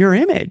your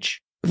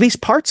image, at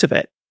least parts of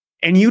it.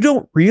 And you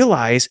don't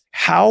realize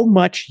how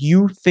much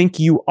you think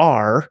you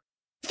are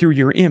through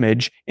your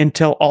image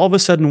until all of a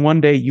sudden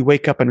one day you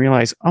wake up and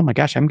realize, oh my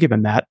gosh, I'm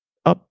giving that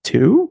up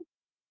too?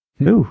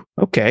 Ooh,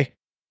 okay.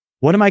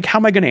 How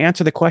am I going to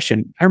answer the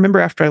question? I remember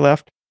after I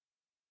left,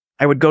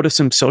 I would go to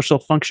some social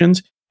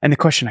functions and the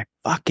question I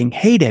fucking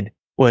hated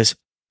was,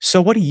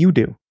 so what do you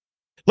do?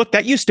 Look,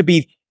 that used to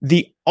be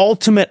the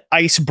ultimate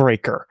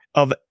icebreaker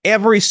of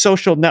every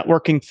social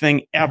networking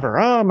thing ever.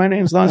 Oh, my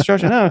name's Lon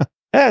Strachan. Oh,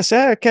 yes,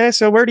 okay.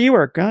 So where do you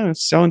work? Oh,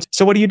 so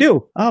what do you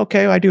do? Oh,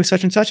 okay, I do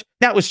such and such.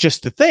 That was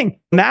just the thing.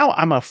 Now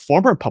I'm a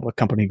former public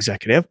company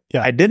executive.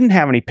 Yeah. I didn't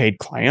have any paid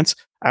clients.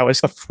 I was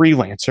a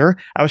freelancer.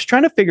 I was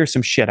trying to figure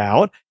some shit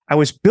out. I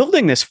was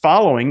building this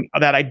following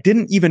that I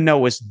didn't even know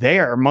was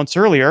there months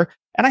earlier.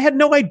 And I had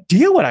no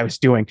idea what I was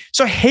doing.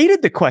 So I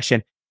hated the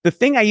question. The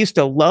thing I used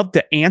to love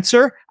to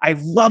answer, I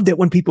loved it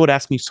when people would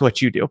ask me, so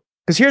what you do?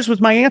 Because here's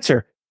was my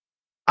answer.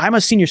 I'm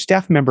a senior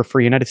staff member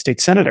for a United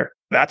States Senator.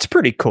 That's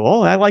pretty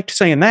cool. I liked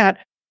saying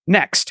that.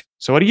 Next.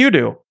 So what do you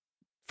do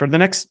for the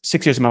next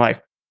 6 years of my life?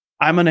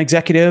 I'm an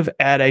executive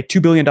at a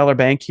 $2 billion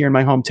bank here in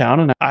my hometown,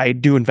 and I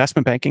do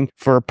investment banking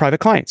for private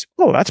clients.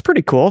 Oh, that's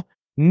pretty cool.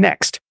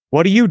 Next.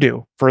 What do you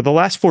do for the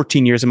last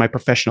 14 years of my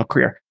professional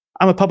career?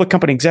 I'm a public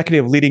company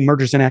executive leading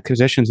mergers and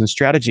acquisitions and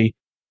strategy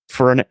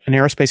for an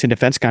aerospace and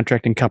defense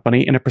contracting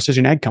company and a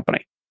precision ag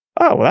company.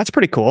 Oh, well, that's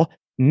pretty cool.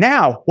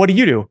 Now, what do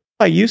you do?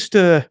 I used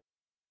to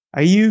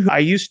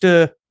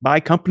buy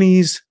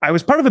companies. I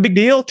was part of a big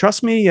deal.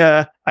 Trust me.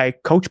 I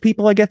coach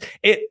people, I guess.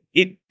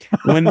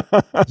 When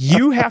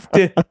you have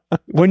to,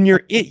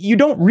 you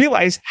don't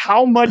realize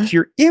how much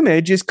your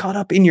image is caught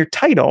up in your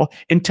title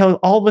until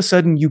all of a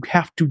sudden you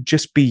have to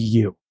just be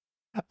you.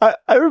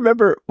 I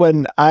remember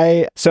when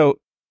I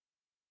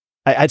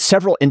had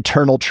several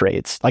internal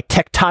trades, like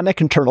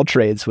tectonic internal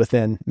trades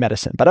within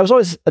medicine, but I was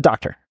always a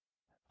doctor.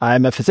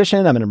 I'm a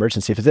physician. I'm an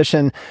emergency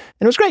physician. And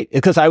it was great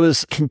because I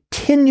was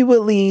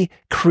continually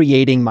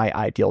creating my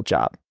ideal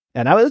job.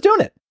 And I was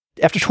doing it.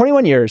 After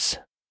 21 years,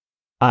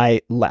 I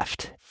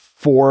left.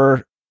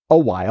 For a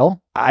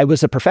while, I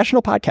was a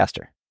professional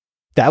podcaster.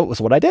 That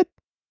was what I did.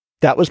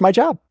 That was my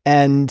job.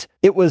 And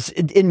it was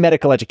in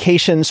medical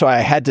education. So I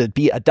had to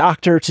be a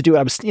doctor to do it.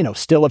 I was,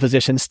 still a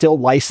physician, still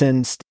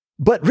licensed.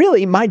 But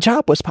really, my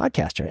job was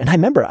podcaster. And I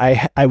remember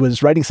I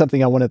was writing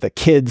something on one of the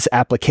kids'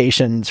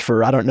 applications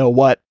for I don't know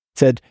what.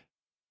 Said,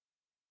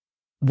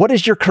 what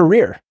is your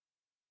career?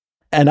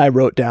 And I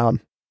wrote down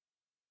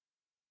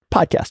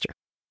podcaster.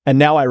 And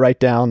now I write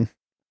down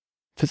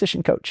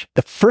physician coach.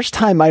 The first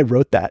time I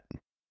wrote that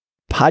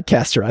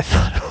podcaster, I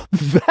thought,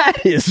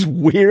 that is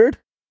weird.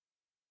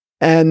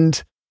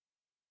 And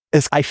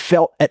as I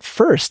felt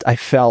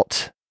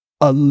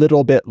a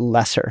little bit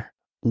lesser,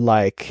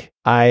 like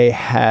I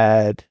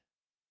had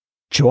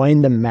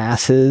joined the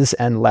masses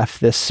and left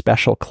this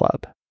special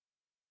club.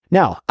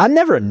 Now, I'm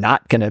never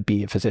not going to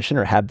be a physician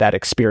or have that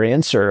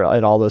experience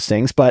and all those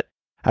things, but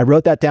I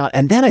wrote that down.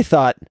 And then I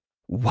thought,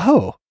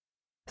 whoa,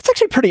 that's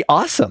actually pretty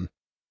awesome.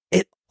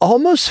 It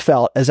almost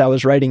felt, as I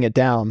was writing it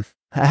down,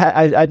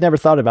 I'd never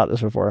thought about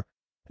this before.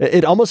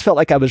 It almost felt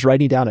like I was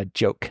writing down a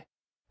joke.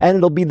 And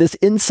it'll be this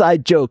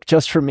inside joke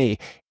just for me.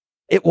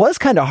 It was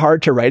kind of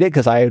hard to write it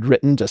because I had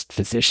written just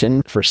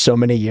physician for so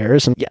many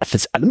years. And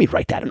let me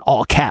write that in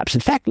all caps.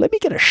 In fact, let me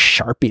get a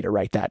Sharpie to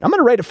write that. I'm going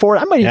to write it forward.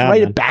 I might even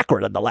write it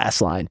backward on the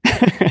last line.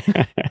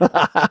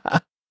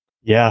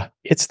 Yeah,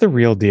 it's the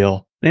real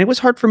deal. And it was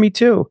hard for me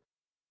too.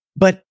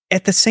 But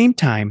at the same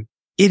time,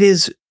 it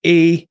is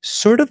a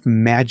sort of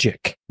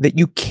magic that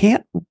you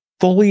can't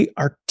fully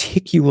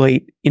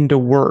articulate into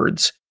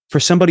words for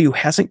somebody who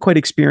hasn't quite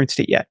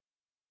experienced it yet.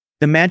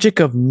 The magic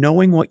of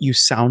knowing what you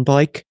sound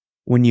like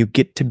when you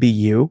get to be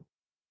you,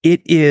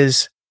 it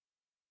is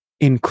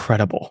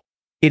incredible.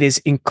 It is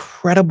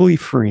incredibly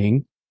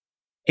freeing.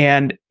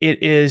 And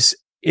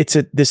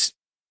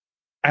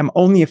I'm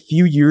only a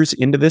few years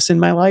into this in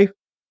my life,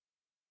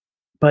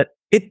 but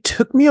it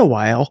took me a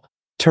while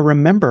to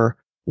remember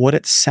what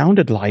it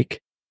sounded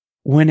like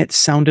when it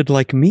sounded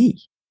like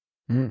me,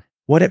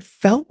 what it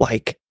felt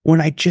like when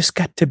I just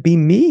got to be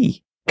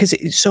me.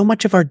 Because so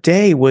much of our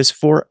day was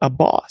for a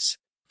boss,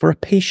 for a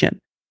patient,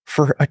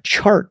 for a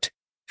chart,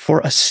 for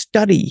a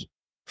study,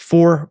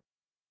 for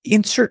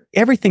insert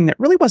everything that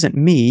really wasn't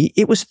me.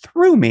 It was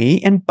through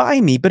me and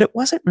by me, but it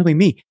wasn't really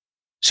me.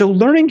 So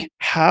learning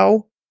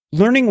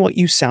what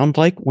you sound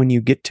like when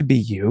you get to be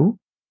you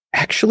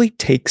actually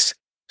takes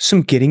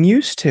some getting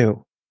used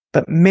to.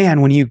 But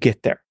man, when you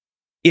get there,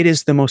 it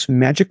is the most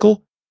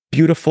magical,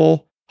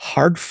 beautiful,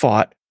 hard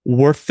fought,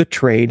 worth the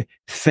trade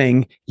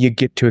thing you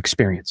get to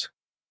experience.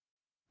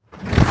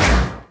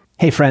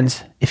 Hey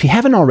friends, if you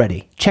haven't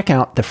already, check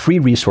out the free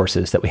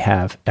resources that we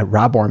have at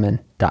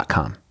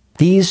roborman.com.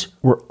 These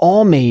were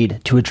all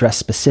made to address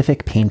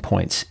specific pain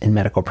points in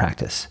medical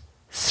practice.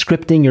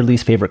 Scripting your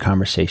least favorite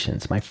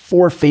conversations, my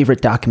 4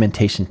 favorite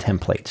documentation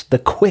templates, the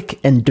quick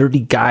and dirty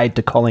guide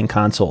to calling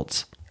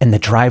consults, and the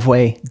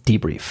driveway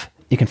debrief.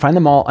 You can find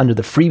them all under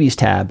the freebies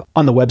tab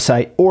on the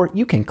website, or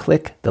you can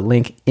click the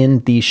link in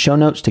the show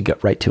notes to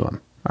get right to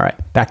them. All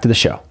right, back to the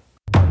show.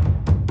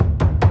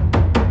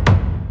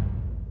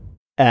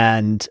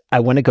 and I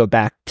want to go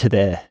back to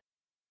the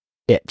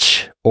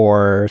itch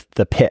or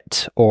the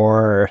pit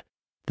or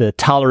the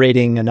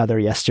tolerating another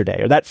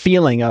yesterday, or that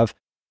feeling of,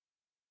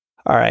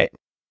 all right,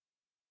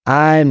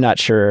 I'm not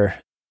sure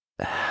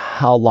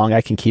how long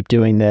I can keep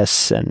doing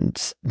this,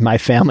 and my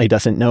family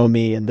doesn't know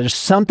me, and there's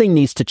something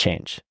needs to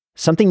change.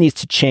 Something needs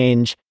to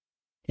change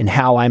in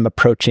how I'm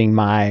approaching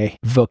my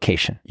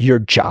vocation, your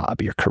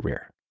job, your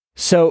career.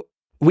 So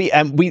we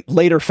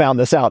later found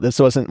this out. This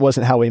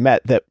wasn't how we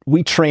met, that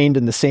we trained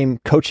in the same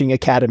coaching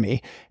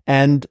academy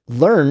and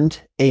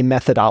learned a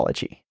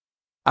methodology.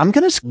 I'm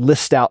going to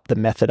list out the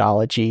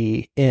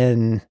methodology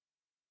in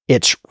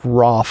its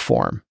raw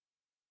form.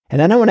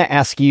 And then I want to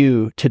ask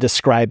you to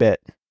describe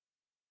it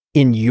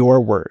in your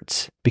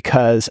words,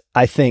 because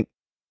I think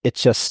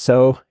it's just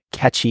so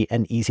catchy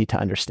and easy to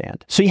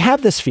understand. So you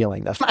have this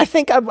feeling of, I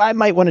think I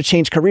might want to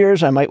change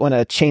careers. I might want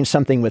to change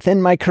something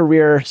within my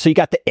career. So you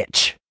got the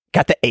itch,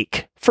 got the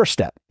ache. First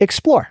step,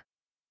 explore.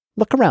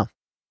 Look around.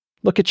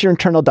 Look at your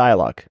internal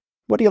dialogue.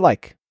 What do you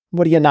like?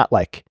 What do you not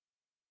like?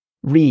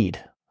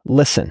 Read,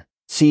 listen,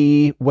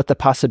 see what the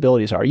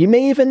possibilities are. You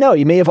may even know,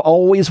 you may have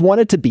always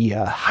wanted to be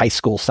a high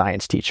school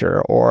science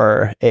teacher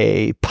or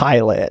a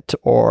pilot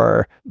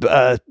or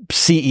a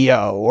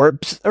CEO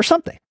or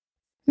something.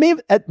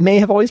 It may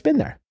have always been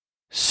there.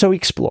 So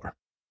explore.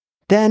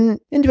 Then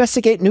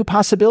investigate new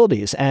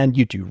possibilities, and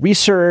you do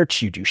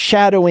research, you do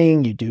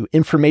shadowing, you do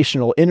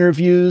informational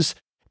interviews,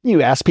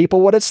 you ask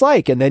people what it's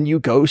like, and then you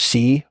go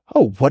see,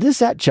 oh, what does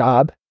that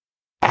job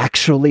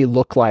actually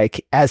look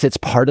like as it's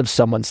part of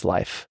someone's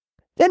life?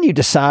 Then you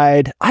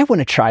decide, I want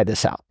to try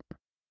this out.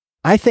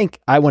 I think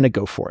I want to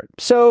go for it.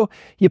 So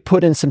you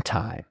put in some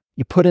time,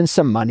 you put in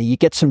some money, you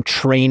get some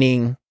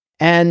training,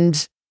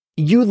 and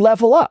you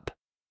level up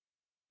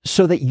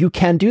so that you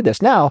can do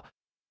this. Now,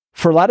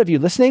 for a lot of you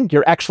listening,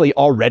 you're actually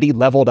already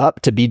leveled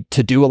up to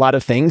do a lot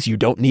of things. You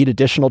don't need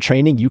additional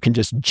training. You can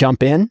just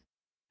jump in.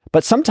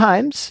 But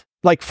sometimes,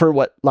 like for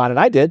what Lon and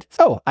I did,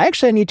 I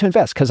need to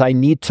invest because I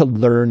need to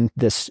learn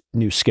this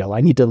new skill.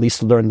 I need to at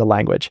least learn the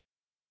language.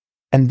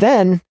 And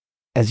then,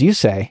 as you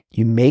say,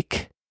 you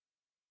make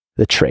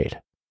the trade.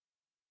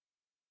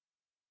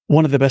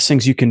 One of the best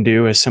things you can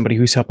do as somebody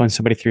who's helping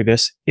somebody through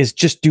this is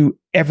just do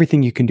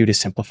everything you can do to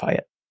simplify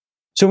it.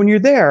 So when you're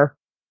there,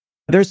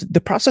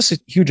 the process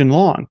is huge and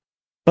long.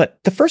 But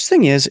the first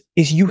thing is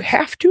you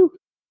have to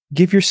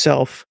give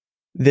yourself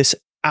this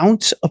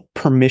ounce of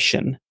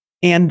permission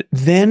and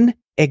then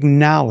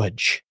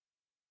acknowledge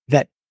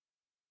that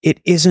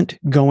it isn't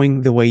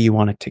going the way you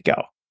want it to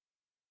go.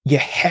 You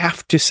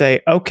have to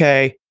say,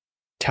 okay,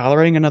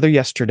 tolerating another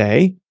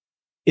yesterday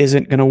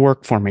isn't going to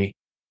work for me.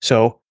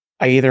 So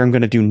I either am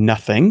going to do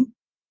nothing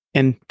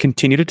and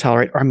continue to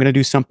tolerate, or I'm going to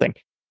do something.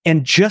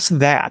 And just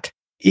that,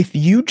 if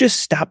you just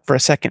stop for a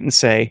second and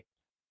say,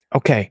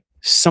 okay,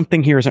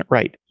 something here isn't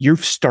right.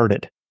 You've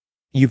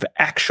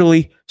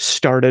actually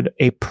started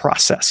a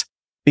process,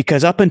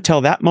 because up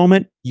until that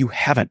moment, you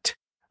haven't.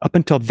 Up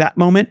until that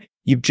moment,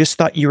 you've just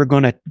thought you were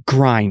going to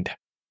grind.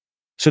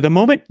 So the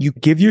moment you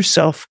give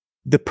yourself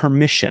the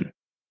permission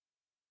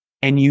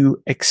and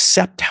you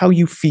accept how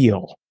you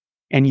feel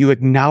and you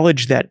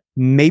acknowledge that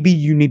maybe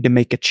you need to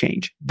make a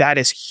change, that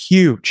is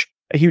huge,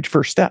 a huge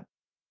first step.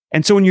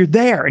 And so when you're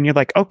there and you're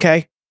like,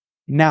 okay,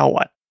 now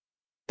what?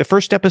 The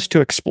first step is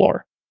to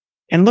explore.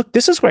 And look,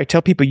 this is what I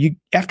tell people.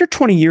 After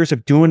 20 years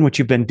of doing what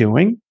you've been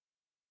doing,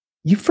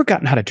 you've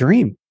forgotten how to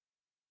dream.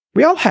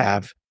 We all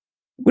have.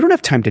 We don't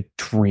have time to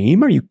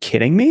dream. Are you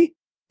kidding me?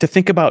 To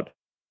think about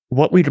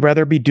what we'd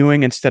rather be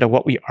doing instead of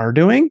what we are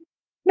doing?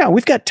 No,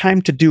 we've got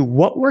time to do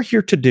what we're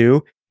here to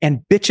do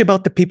and bitch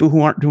about the people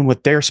who aren't doing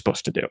what they're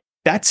supposed to do.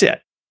 That's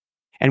it.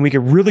 And we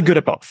get really good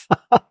at both.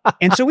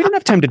 And so we don't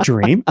have time to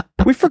dream.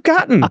 We've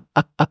forgotten.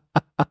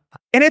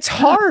 And it's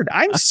hard.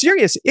 I'm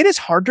serious. It is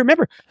hard to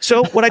remember.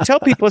 So what I tell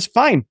people is,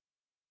 fine,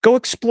 go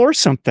explore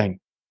something.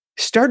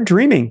 Start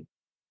dreaming.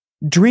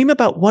 Dream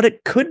about what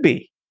it could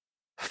be.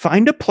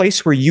 Find a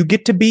place where you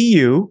get to be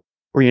you,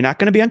 where you're not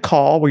going to be on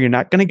call, where you're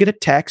not going to get a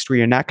text, where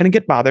you're not going to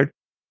get bothered,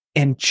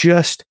 and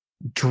just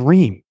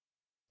dream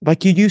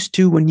like you used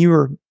to when you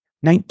were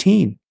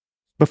 19,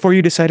 before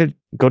you decided to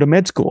go to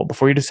med school,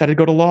 before you decided to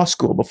go to law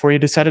school, before you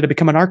decided to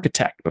become an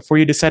architect, before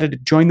you decided to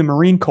join the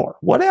Marine Corps,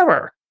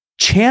 whatever.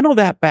 Channel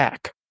that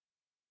back.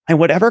 And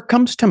whatever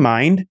comes to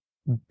mind,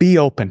 be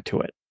open to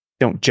it.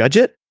 Don't judge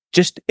it.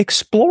 Just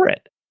explore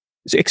it.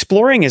 So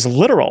exploring is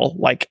literal.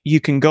 Like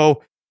you can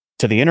go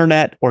to the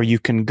internet or you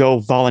can go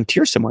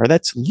volunteer somewhere.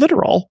 That's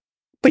literal.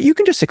 But you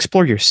can just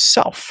explore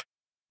yourself.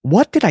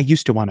 What did I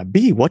used to want to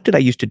be? What did I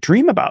used to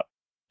dream about?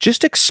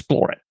 Just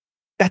explore it.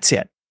 That's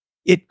it.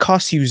 It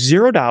costs you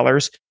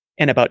 $0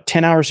 and about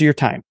 10 hours of your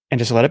time, and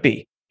just let it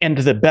be. And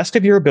to the best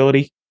of your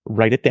ability,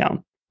 write it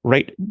down.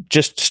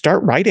 Just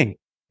start writing.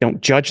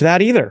 Don't judge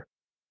that either.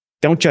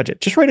 Don't judge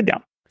it. Just write it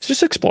down.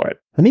 Just explore it.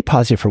 Let me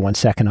pause you for 1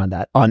 second on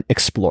that, on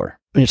explore.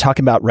 When you're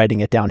talking about writing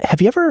it down,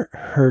 have you ever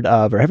heard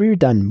of, or have you ever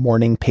done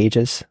morning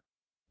pages?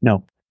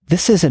 No.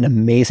 This is an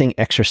amazing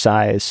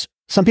exercise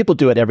some people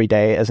do it every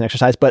day as an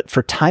exercise, but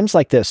for times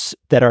like this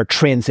that are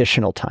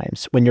transitional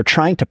times, when you're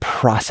trying to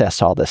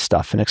process all this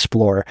stuff and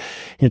explore,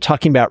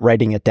 talking about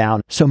writing it down.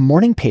 So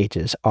morning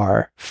pages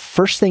are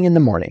first thing in the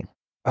morning,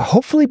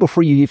 hopefully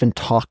before you even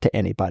talk to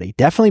anybody,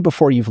 definitely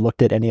before you've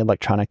looked at any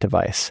electronic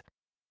device.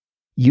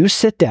 You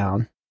sit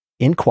down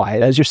in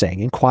quiet, as you're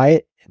saying, in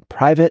quiet, in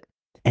private,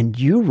 and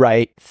you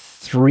write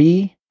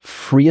 3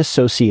 free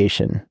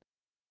association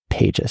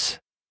pages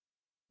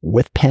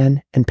with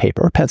pen and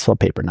paper, or pencil and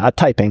paper, not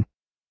typing.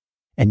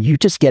 And you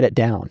just get it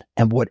down.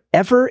 And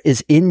whatever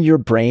is in your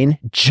brain,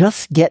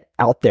 just get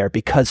out there,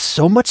 because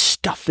so much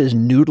stuff is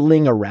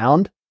noodling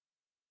around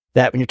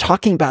that when you're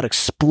talking about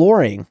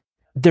exploring,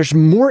 there's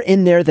more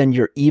in there than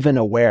you're even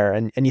aware.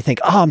 And you think,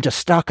 oh, I'm just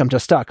stuck.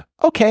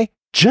 Okay,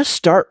 just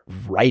start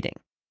writing.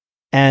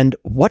 And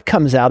what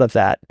comes out of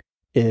that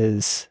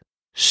is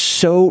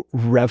so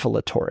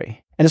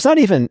revelatory. And it's not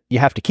even, you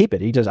have to keep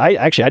it.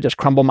 I just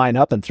crumble mine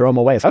up and throw them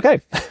away. It's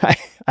okay.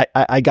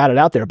 I got it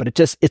out there, but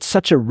it's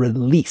such a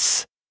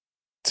release.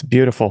 It's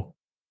beautiful.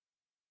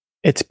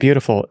 It's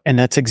beautiful. And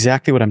that's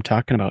exactly what I'm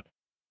talking about.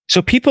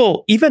 So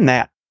people, even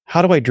that,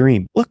 how do I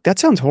dream? Look, that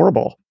sounds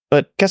horrible,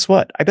 but guess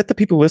what? I bet the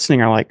people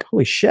listening are like,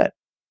 holy shit,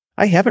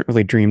 I haven't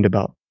really dreamed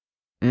about.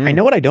 I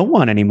know what I don't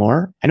want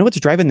anymore. I know what's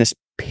driving this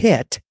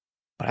pit,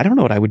 but I don't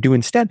know what I would do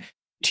instead.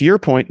 To your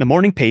point, the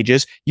morning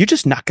pages, you're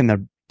just knocking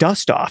the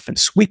dust off and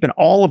sweeping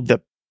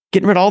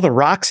getting rid of all the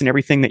rocks and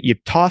everything that you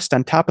tossed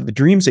on top of the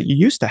dreams that you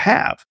used to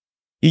have.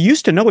 You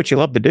used to know what you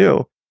love to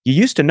do. You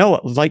used to know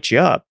what lights you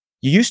up.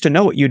 You used to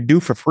know what you'd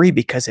do for free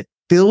because it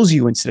fills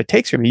you instead of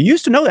takes from you. You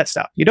used to know that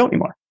stuff. You don't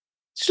anymore.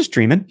 It's just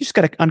dreaming. You just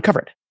got to uncover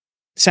it.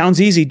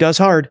 Sounds easy, does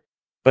hard,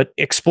 but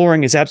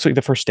exploring is absolutely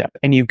the first step.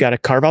 And you've got to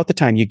carve out the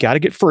time. You got to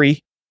get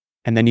free,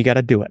 and then you got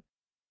to do it.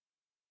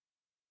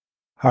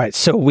 All right.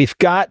 So we've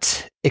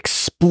got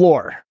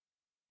explore.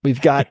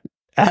 We've got...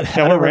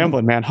 we're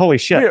rambling, man. Holy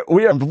shit.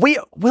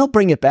 We'll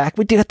bring it back.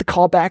 We do have the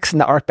callbacks and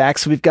the arc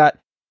backs. So we've got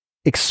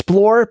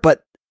explore,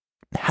 but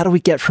how do we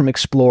get from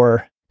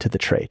explore to the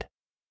trade?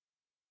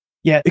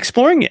 Yeah,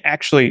 exploring,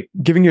 actually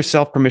giving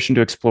yourself permission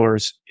to explore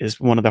is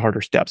one of the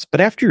harder steps.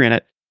 But after you're in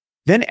it,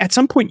 then at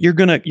some point you're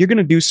gonna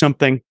do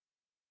something,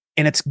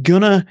 and it's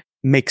gonna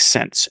make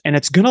sense, and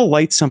it's gonna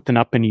light something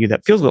up in you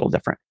that feels a little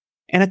different.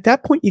 And at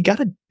that point, you got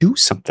to do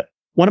something.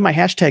 One of my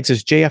hashtags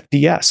is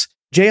JFDS.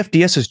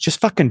 JFDS is just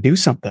fucking do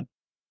something.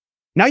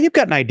 Now you've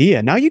got an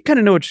idea. Now you kind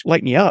of know what's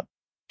lighting you up.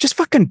 Just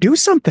fucking do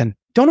something.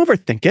 Don't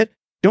overthink it.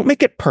 Don't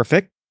make it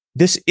perfect.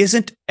 This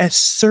isn't a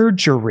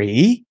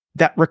surgery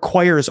that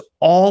requires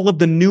all of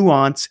the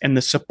nuance and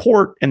the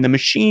support and the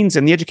machines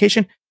and the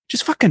education.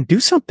 Just fucking do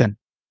something.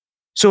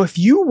 So if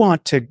you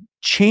want to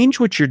change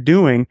what you're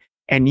doing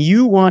and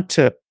you want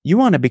to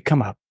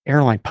become an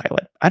airline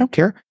pilot, I don't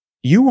care.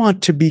 You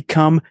want to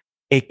become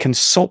a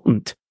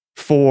consultant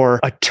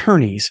for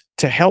attorneys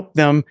to help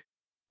them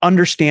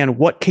understand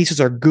what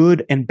cases are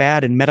good and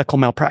bad in medical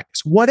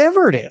malpractice,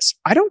 whatever it is,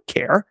 I don't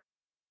care.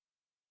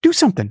 Do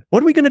something.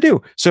 What are we going to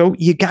do? So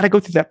you got to go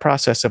through that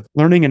process of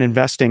learning and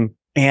investing.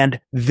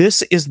 And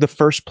this is the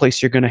first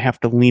place you're going to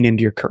have to lean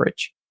into your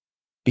courage,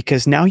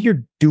 because now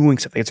you're doing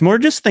something. It's more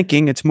just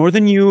thinking. It's more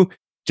than you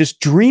just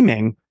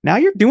dreaming. Now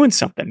you're doing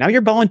something. Now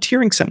you're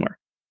volunteering somewhere,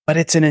 but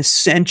it's an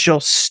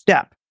essential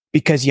step,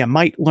 because you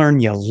might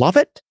learn you love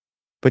it,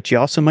 but you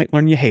also might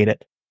learn you hate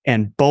it.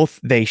 And both,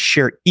 they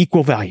share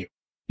equal value.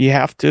 You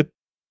have to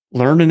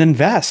learn and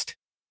invest.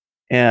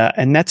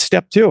 And that's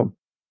step 2.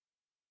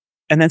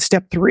 And then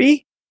step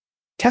 3,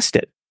 test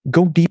it,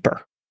 go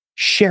deeper,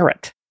 share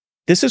it.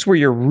 This is where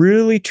you're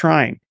really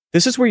trying.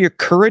 This is where your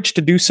courage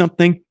to do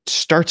something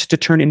starts to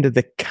turn into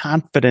the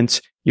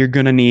confidence you're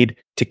going to need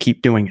to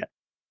keep doing it.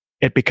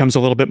 It becomes a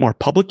little bit more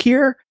public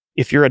here.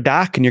 If you're a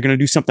doc and you're going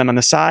to do something on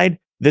the side,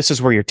 this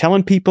is where you're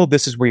telling people.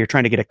 This is where you're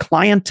trying to get a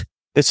client.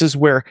 This is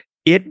where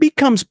it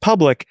becomes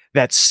public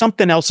that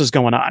something else is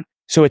going on.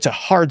 So it's a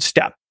hard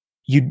step.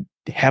 You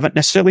haven't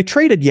necessarily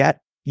traded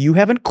yet. You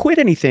haven't quit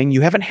anything. You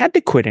haven't had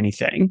to quit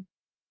anything.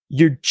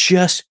 You're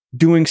just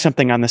doing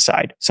something on the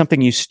side,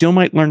 something you still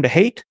might learn to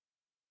hate,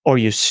 or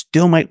you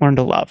still might learn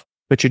to love,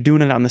 but you're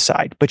doing it on the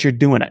side, but you're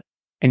doing it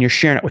and you're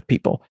sharing it with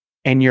people,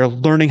 and you're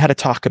learning how to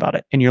talk about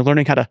it, and you're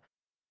learning how to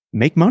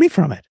make money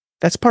from it.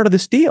 That's part of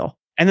this deal.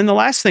 And then the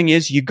last thing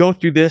is you go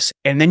through this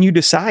and then you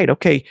decide,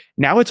 okay,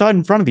 now it's all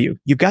in front of you.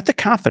 You've got the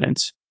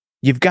confidence,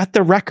 you've got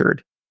the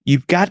record,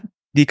 you've got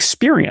the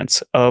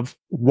experience of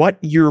what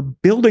you're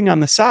building on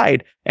the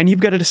side, and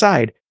you've got to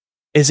decide,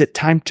 is it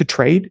time to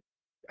trade?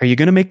 Are you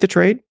going to make the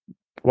trade?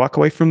 Walk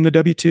away from the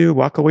W-2,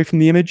 walk away from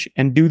the image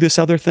and do this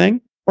other thing?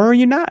 Or are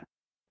you not?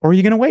 Or are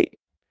you going to wait?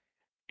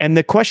 And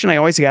the question I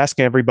always ask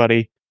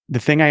everybody, the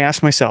thing I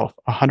ask myself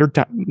 100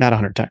 times, not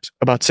 100 times,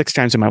 about 6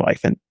 times in my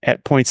life, and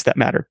at points that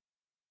matter,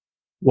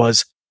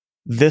 was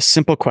this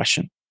simple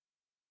question: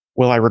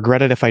 will I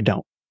regret it if I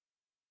don't?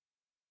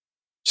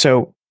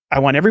 So I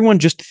want everyone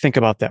just to think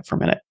about that for a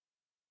minute.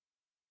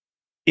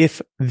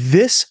 If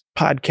this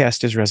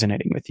podcast is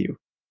resonating with you,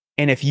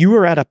 and if you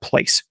are at a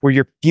place where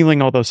you're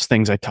feeling all those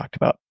things I talked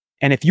about,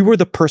 and if you were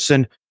the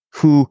person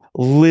who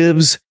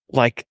lives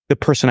like the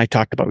person I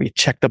talked about, where you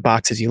check the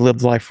boxes, you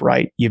live life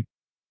right, you've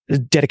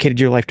dedicated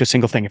your life to a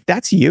single thing. If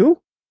that's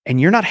you and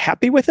you're not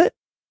happy with it,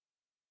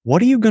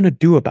 what are you going to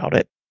do about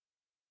it?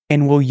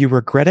 And will you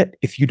regret it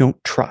if you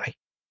don't try?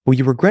 Will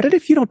you regret it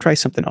if you don't try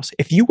something else?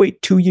 If you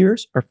wait 2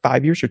 years or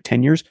 5 years or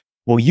 10 years,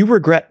 will you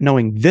regret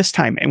knowing this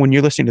time? And when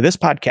you're listening to this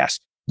podcast,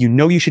 you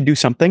know you should do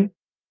something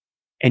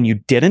and you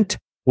didn't,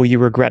 will you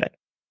regret it?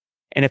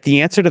 And if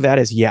the answer to that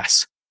is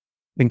yes,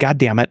 then God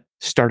damn it,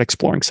 start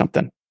exploring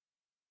something.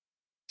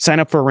 Sign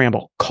up for a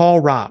ramble,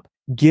 call Rob,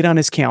 get on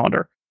his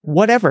calendar,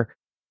 whatever.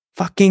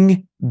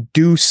 Fucking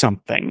do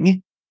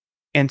something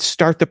and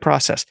start the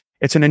process.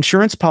 It's an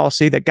insurance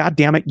policy that, God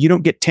damn it, you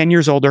don't get 10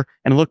 years older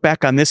and look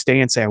back on this day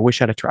and say, I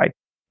wish I'd have tried.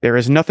 There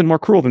is nothing more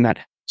cruel than that.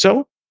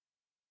 So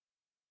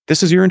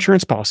this is your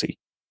insurance policy.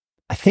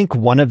 I think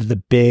one of the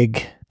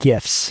big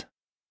gifts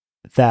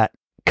that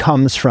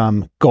comes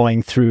from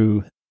going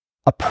through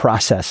a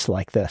process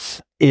like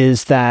this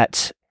is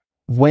that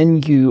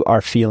when you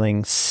are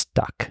feeling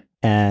stuck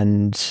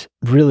and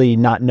really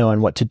not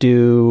knowing what to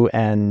do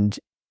and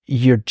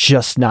you're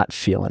just not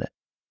feeling it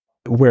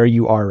where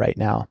you are right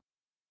now,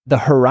 the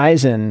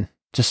horizon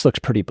just looks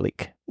pretty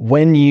bleak.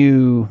 When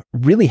you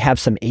really have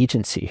some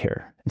agency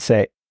here and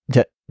say,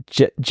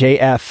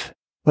 JF,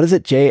 what is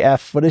it?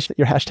 JF, what is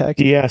your hashtag?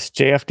 DS,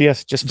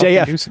 JFDS, just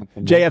fucking do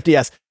something.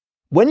 JFDS.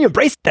 When you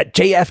embrace that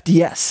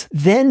JFDS,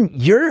 then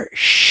you're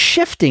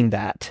shifting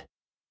that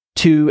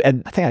to,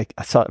 and I think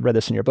I read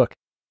this in your book,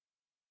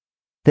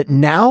 that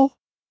now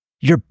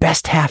your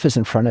best half is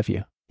in front of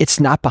you. It's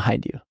not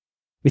behind you.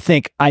 We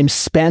think, I'm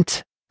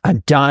spent, I'm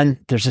done,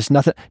 there's just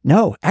nothing.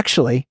 No,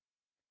 actually,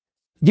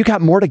 you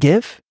got more to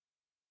give.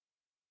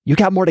 You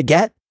got more to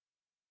get.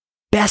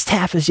 Best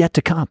half is yet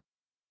to come.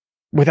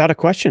 Without a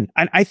question.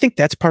 And I think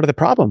that's part of the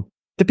problem.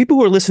 The people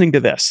who are listening to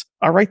this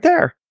are right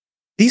there.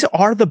 These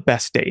are the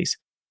best days.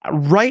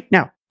 Right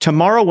now,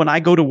 tomorrow when I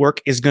go to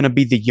work is going to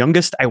be the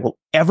youngest I will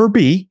ever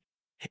be.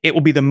 It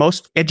will be the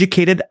most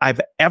educated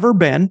I've ever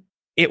been.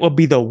 It will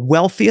be the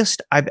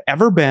wealthiest I've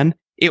ever been.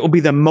 It will be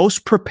the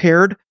most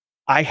prepared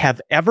I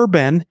have ever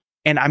been.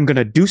 And I'm going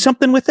to do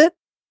something with it,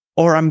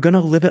 or I'm going to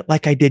live it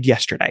like I did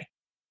yesterday.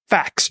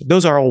 Facts.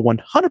 Those are all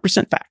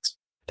 100% facts.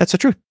 That's the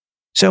truth.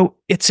 So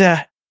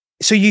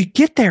so you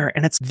get there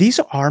and these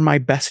are my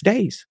best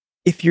days.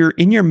 If you're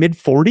in your mid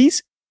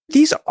 40s,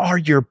 these are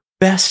your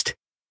best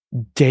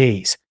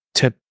days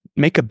to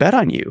make a bet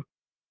on you.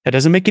 That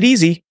doesn't make it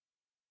easy,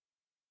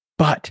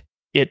 but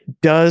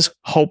it does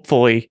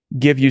hopefully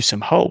give you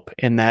some hope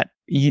in that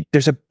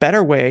there's a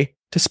better way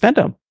to spend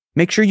them.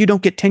 Make sure you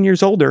don't get 10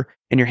 years older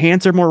and your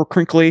hands are more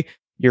crinkly,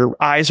 your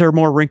eyes are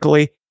more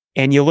wrinkly,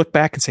 and you look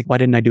back and say, why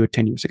didn't I do it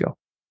 10 years ago?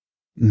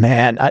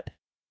 Man,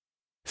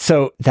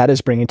 so that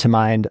is bringing to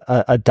mind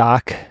a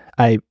doc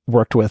I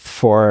worked with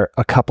for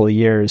a couple of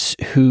years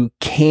who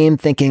came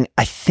thinking,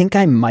 I think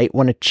I might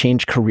want to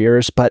change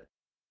careers, but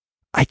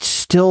I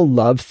still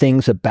love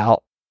things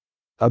about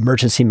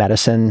emergency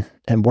medicine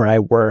and where I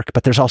work,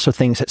 but there's also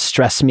things that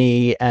stress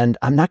me and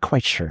I'm not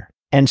quite sure.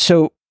 And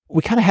so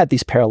we kind of had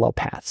these parallel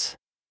paths.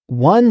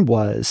 One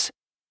was,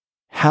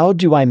 how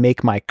do I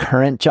make my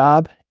current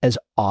job as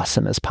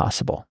awesome as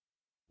possible?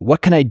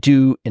 What can I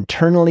do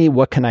internally?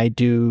 What can I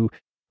do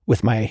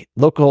with my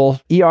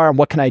local ER?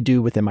 What can I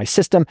do within my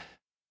system?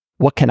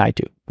 What can I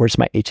do? Where's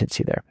my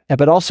agency there?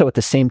 But also at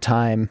the same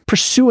time,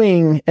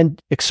 pursuing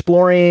and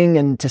exploring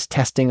and just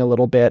testing a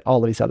little bit,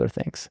 all of these other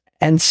things.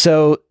 And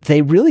so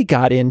they really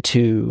got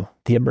into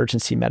the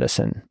emergency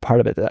medicine part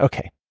of it.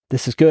 Okay,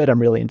 this is good.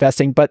 I'm really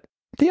investing. But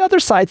the other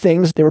side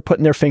things they were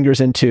putting their fingers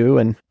into,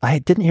 and I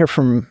didn't hear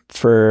from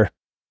for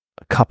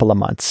a couple of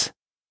months.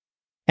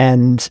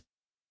 And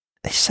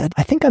they said,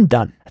 I think I'm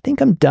done. I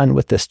think I'm done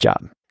with this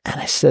job.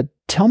 And I said,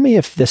 tell me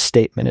if this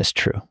statement is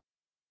true.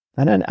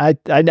 And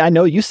I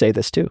know you say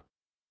this too.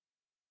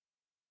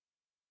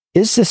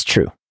 Is this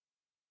true?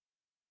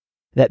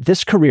 That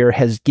this career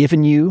has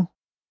given you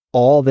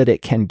all that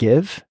it can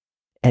give,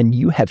 and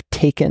you have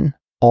taken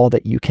all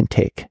that you can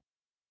take.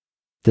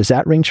 Does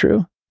that ring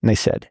true? And they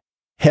said,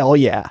 hell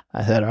yeah.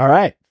 I said, all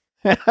right,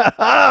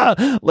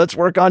 let's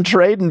work on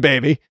trading,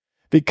 baby,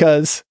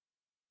 because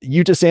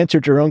you just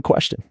answered your own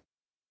question.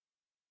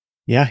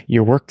 Yeah,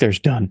 your work there's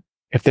done.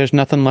 If there's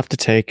nothing left to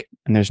take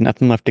and there's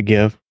nothing left to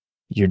give,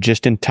 you're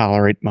just in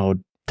tolerate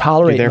mode.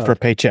 Tolerate You're there mode. for a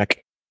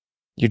paycheck.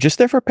 You're just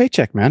there for a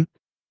paycheck, man.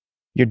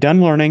 You're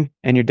done learning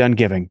and you're done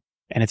giving.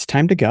 And it's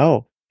time to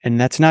go. And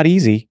that's not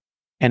easy.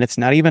 And it's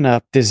not even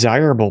a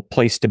desirable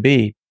place to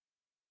be.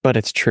 But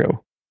it's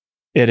true.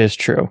 It is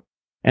true.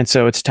 And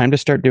so it's time to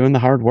start doing the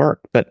hard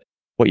work. But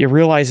what you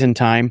realize in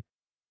time,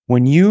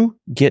 when you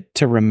get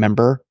to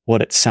remember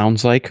what it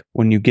sounds like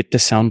when you get to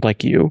sound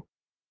like you,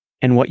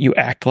 and what you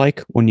act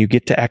like when you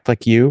get to act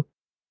like you,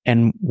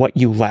 and what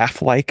you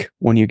laugh like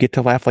when you get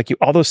to laugh like you,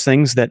 all those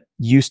things that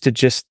used to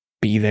just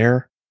be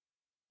there,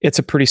 it's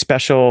a pretty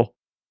special,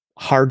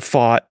 hard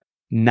fought,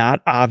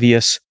 not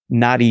obvious,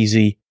 not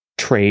easy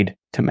trade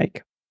to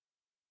make.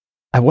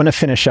 I want to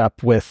finish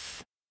up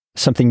with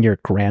something your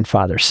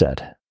grandfather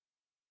said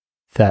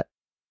that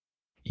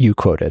you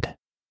quoted.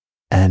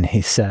 And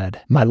he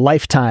said, "My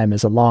lifetime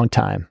is a long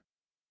time,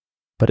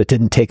 but it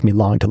didn't take me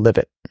long to live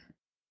it."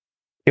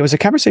 It was a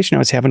conversation I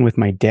was having with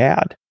my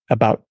dad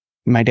about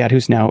my dad,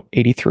 who's now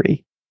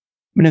 83.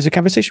 And it was a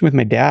conversation with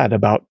my dad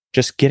about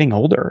just getting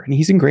older, and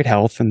he's in great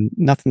health and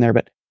nothing there.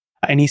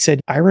 And he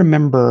said, I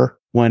remember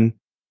when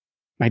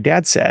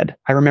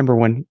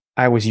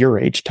I was your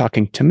age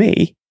talking to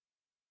me.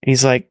 And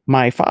he's like,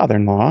 my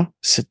father-in-law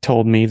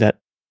told me that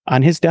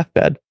on his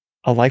deathbed,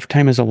 a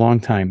lifetime is a long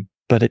time,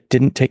 but it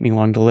didn't take me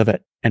long to live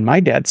it. And my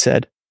dad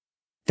said,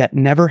 that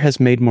never has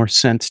made more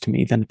sense to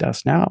me than it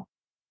does now.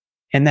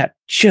 And that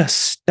just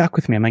stuck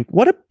with me. I'm like,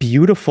 what a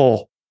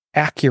beautiful,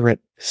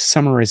 accurate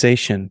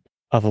summarization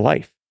of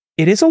life.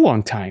 It is a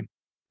long time.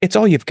 It's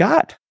all you've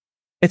got.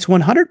 It's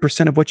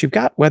 100% of what you've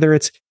got, whether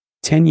it's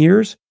 10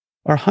 years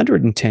or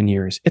 110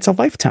 years. It's a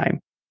lifetime.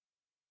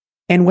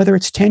 And whether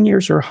it's 10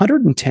 years or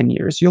 110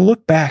 years, you'll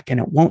look back and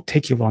it won't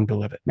take you long to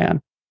live it,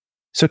 man.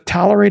 So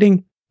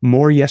tolerating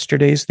more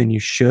yesterdays than you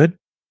should,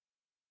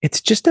 it's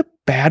just a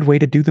bad way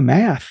to do the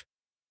math.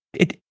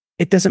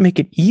 It doesn't make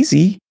it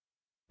easy,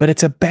 but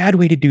it's a bad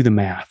way to do the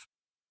math.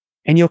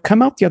 And you'll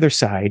come out the other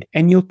side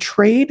and you'll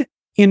trade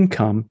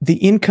income, the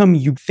income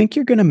you think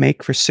you're going to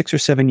make for 6 or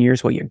 7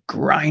 years while you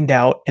grind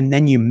out, and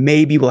then you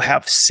maybe will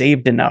have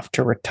saved enough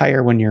to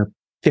retire when you're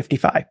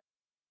 55.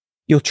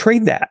 You'll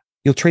trade that.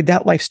 You'll trade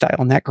that lifestyle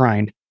and that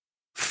grind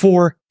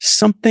for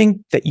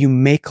something that you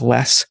make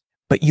less,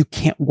 but you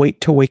can't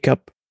wait to wake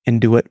up and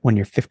do it when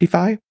you're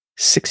 55,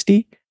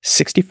 60,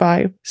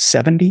 65,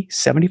 70,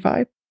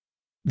 75.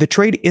 The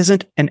trade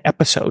isn't an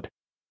episode.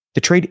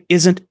 The trade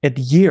isn't a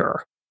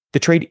year. The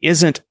trade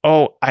isn't,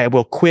 oh, I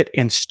will quit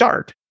and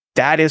start.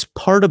 That is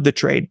part of the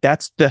trade.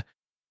 That's the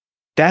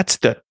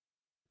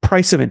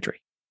price of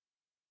entry.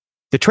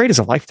 The trade is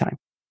a lifetime.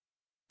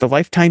 The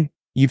lifetime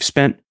you've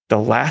spent the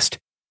last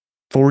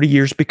 40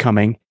 years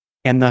becoming,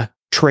 and the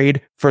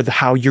trade for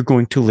how you're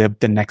going to live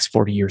the next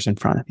 40 years in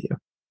front of you.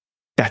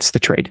 That's the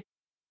trade.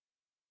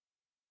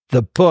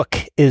 The book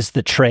is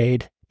the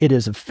trade. It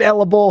is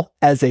available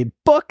as a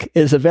book, it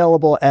is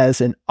available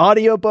as an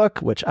audiobook,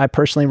 which I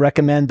personally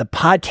recommend. The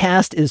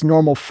podcast is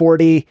Normal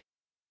 40.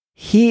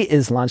 He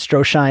is Lon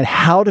Stroschein.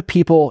 How do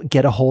people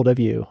get a hold of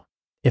you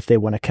if they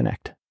want to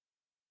connect?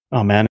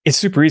 Oh, man, it's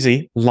super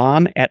easy.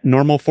 Lon at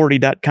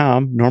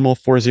normal40.com,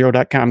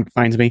 normal40.com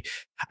finds me.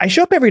 I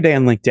show up every day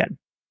on LinkedIn.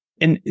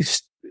 And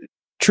it's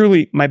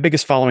truly my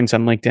biggest following's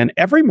on LinkedIn.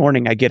 Every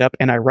morning I get up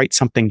and I write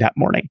something that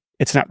morning.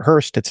 It's not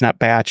rehearsed. It's not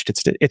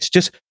batched. It's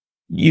just,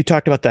 you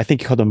talked about, I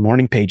think you called them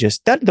morning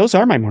pages. Those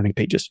are my morning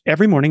pages.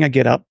 Every morning I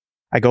get up,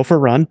 I go for a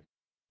run,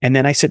 and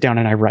then I sit down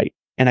and I write.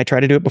 And I try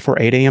to do it before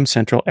 8 a.m.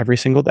 Central every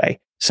single day.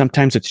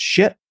 Sometimes it's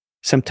shit.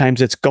 Sometimes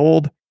it's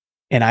gold.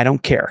 And I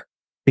don't care,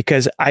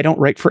 because I don't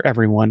write for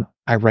everyone.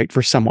 I write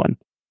for someone.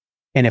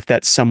 And if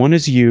that someone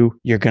is you,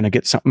 you're going to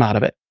get something out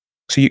of it.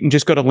 So you can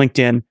just go to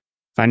LinkedIn,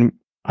 find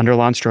under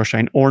Lon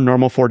Stroschein or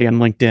Normal 40 on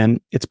LinkedIn.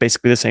 It's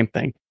basically the same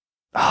thing.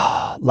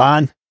 Oh,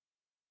 Lon,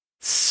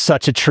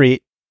 such a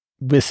treat.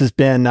 This has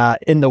been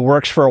in the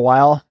works for a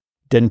while.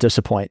 Didn't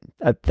disappoint.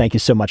 Thank you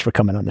so much for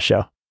coming on the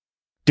show.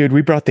 Dude,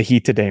 we brought the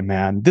heat today,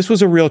 man. This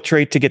was a real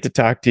treat to get to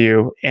talk to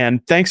you.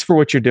 And thanks for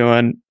what you're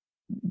doing.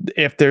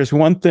 If there's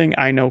one thing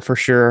I know for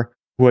sure,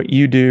 what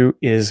you do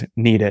is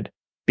needed,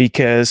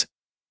 because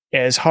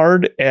as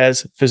hard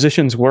as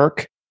physicians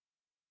work,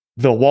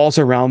 the walls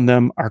around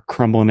them are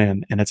crumbling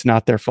in, and it's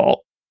not their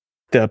fault.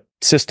 The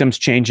system's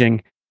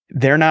changing.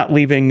 They're not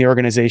leaving the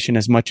organization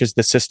as much as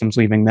the system's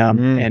leaving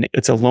them. And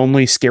it's a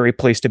lonely, scary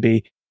place to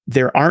be.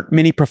 There aren't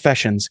many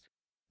professions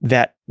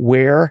that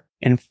wear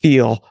and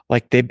feel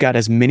like they've got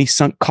as many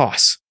sunk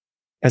costs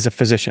as a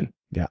physician.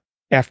 Yeah.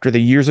 After the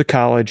years of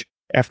college,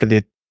 after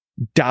the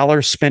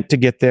dollars spent to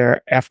get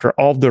there, after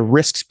all the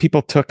risks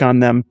people took on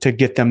them to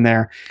get them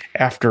there,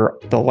 after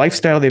the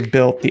lifestyle they've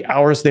built, the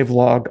hours they've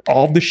logged,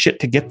 all the shit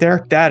to get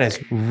there, that is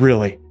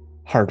really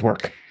hard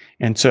work.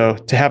 And so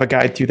to have a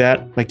guide through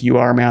that like you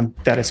are, man,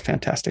 that is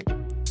fantastic.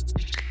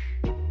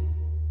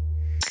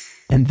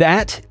 And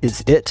that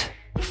is it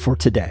for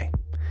today.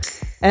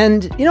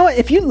 And you know what?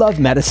 If you love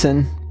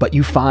medicine, but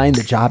you find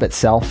the job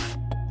itself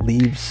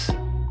leaves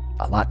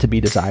a lot to be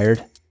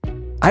desired,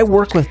 I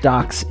work with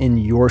docs in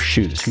your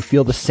shoes who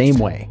feel the same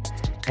way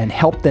and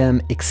help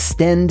them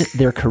extend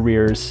their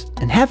careers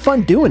and have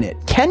fun doing it.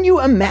 Can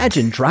you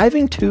imagine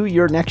driving to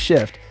your next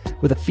shift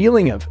with a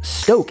feeling of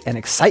stoke and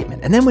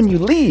excitement, and then when you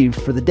leave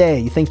for the day,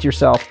 you think to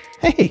yourself,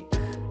 hey,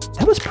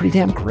 that was pretty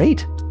damn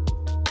great?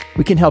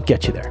 We can help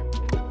get you there.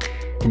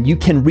 And you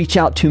can reach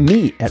out to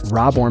me at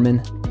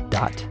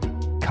roborman.com.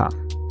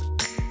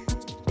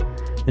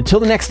 Until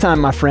the next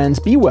time, my friends,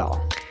 be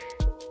well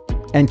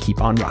and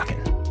keep on rocking.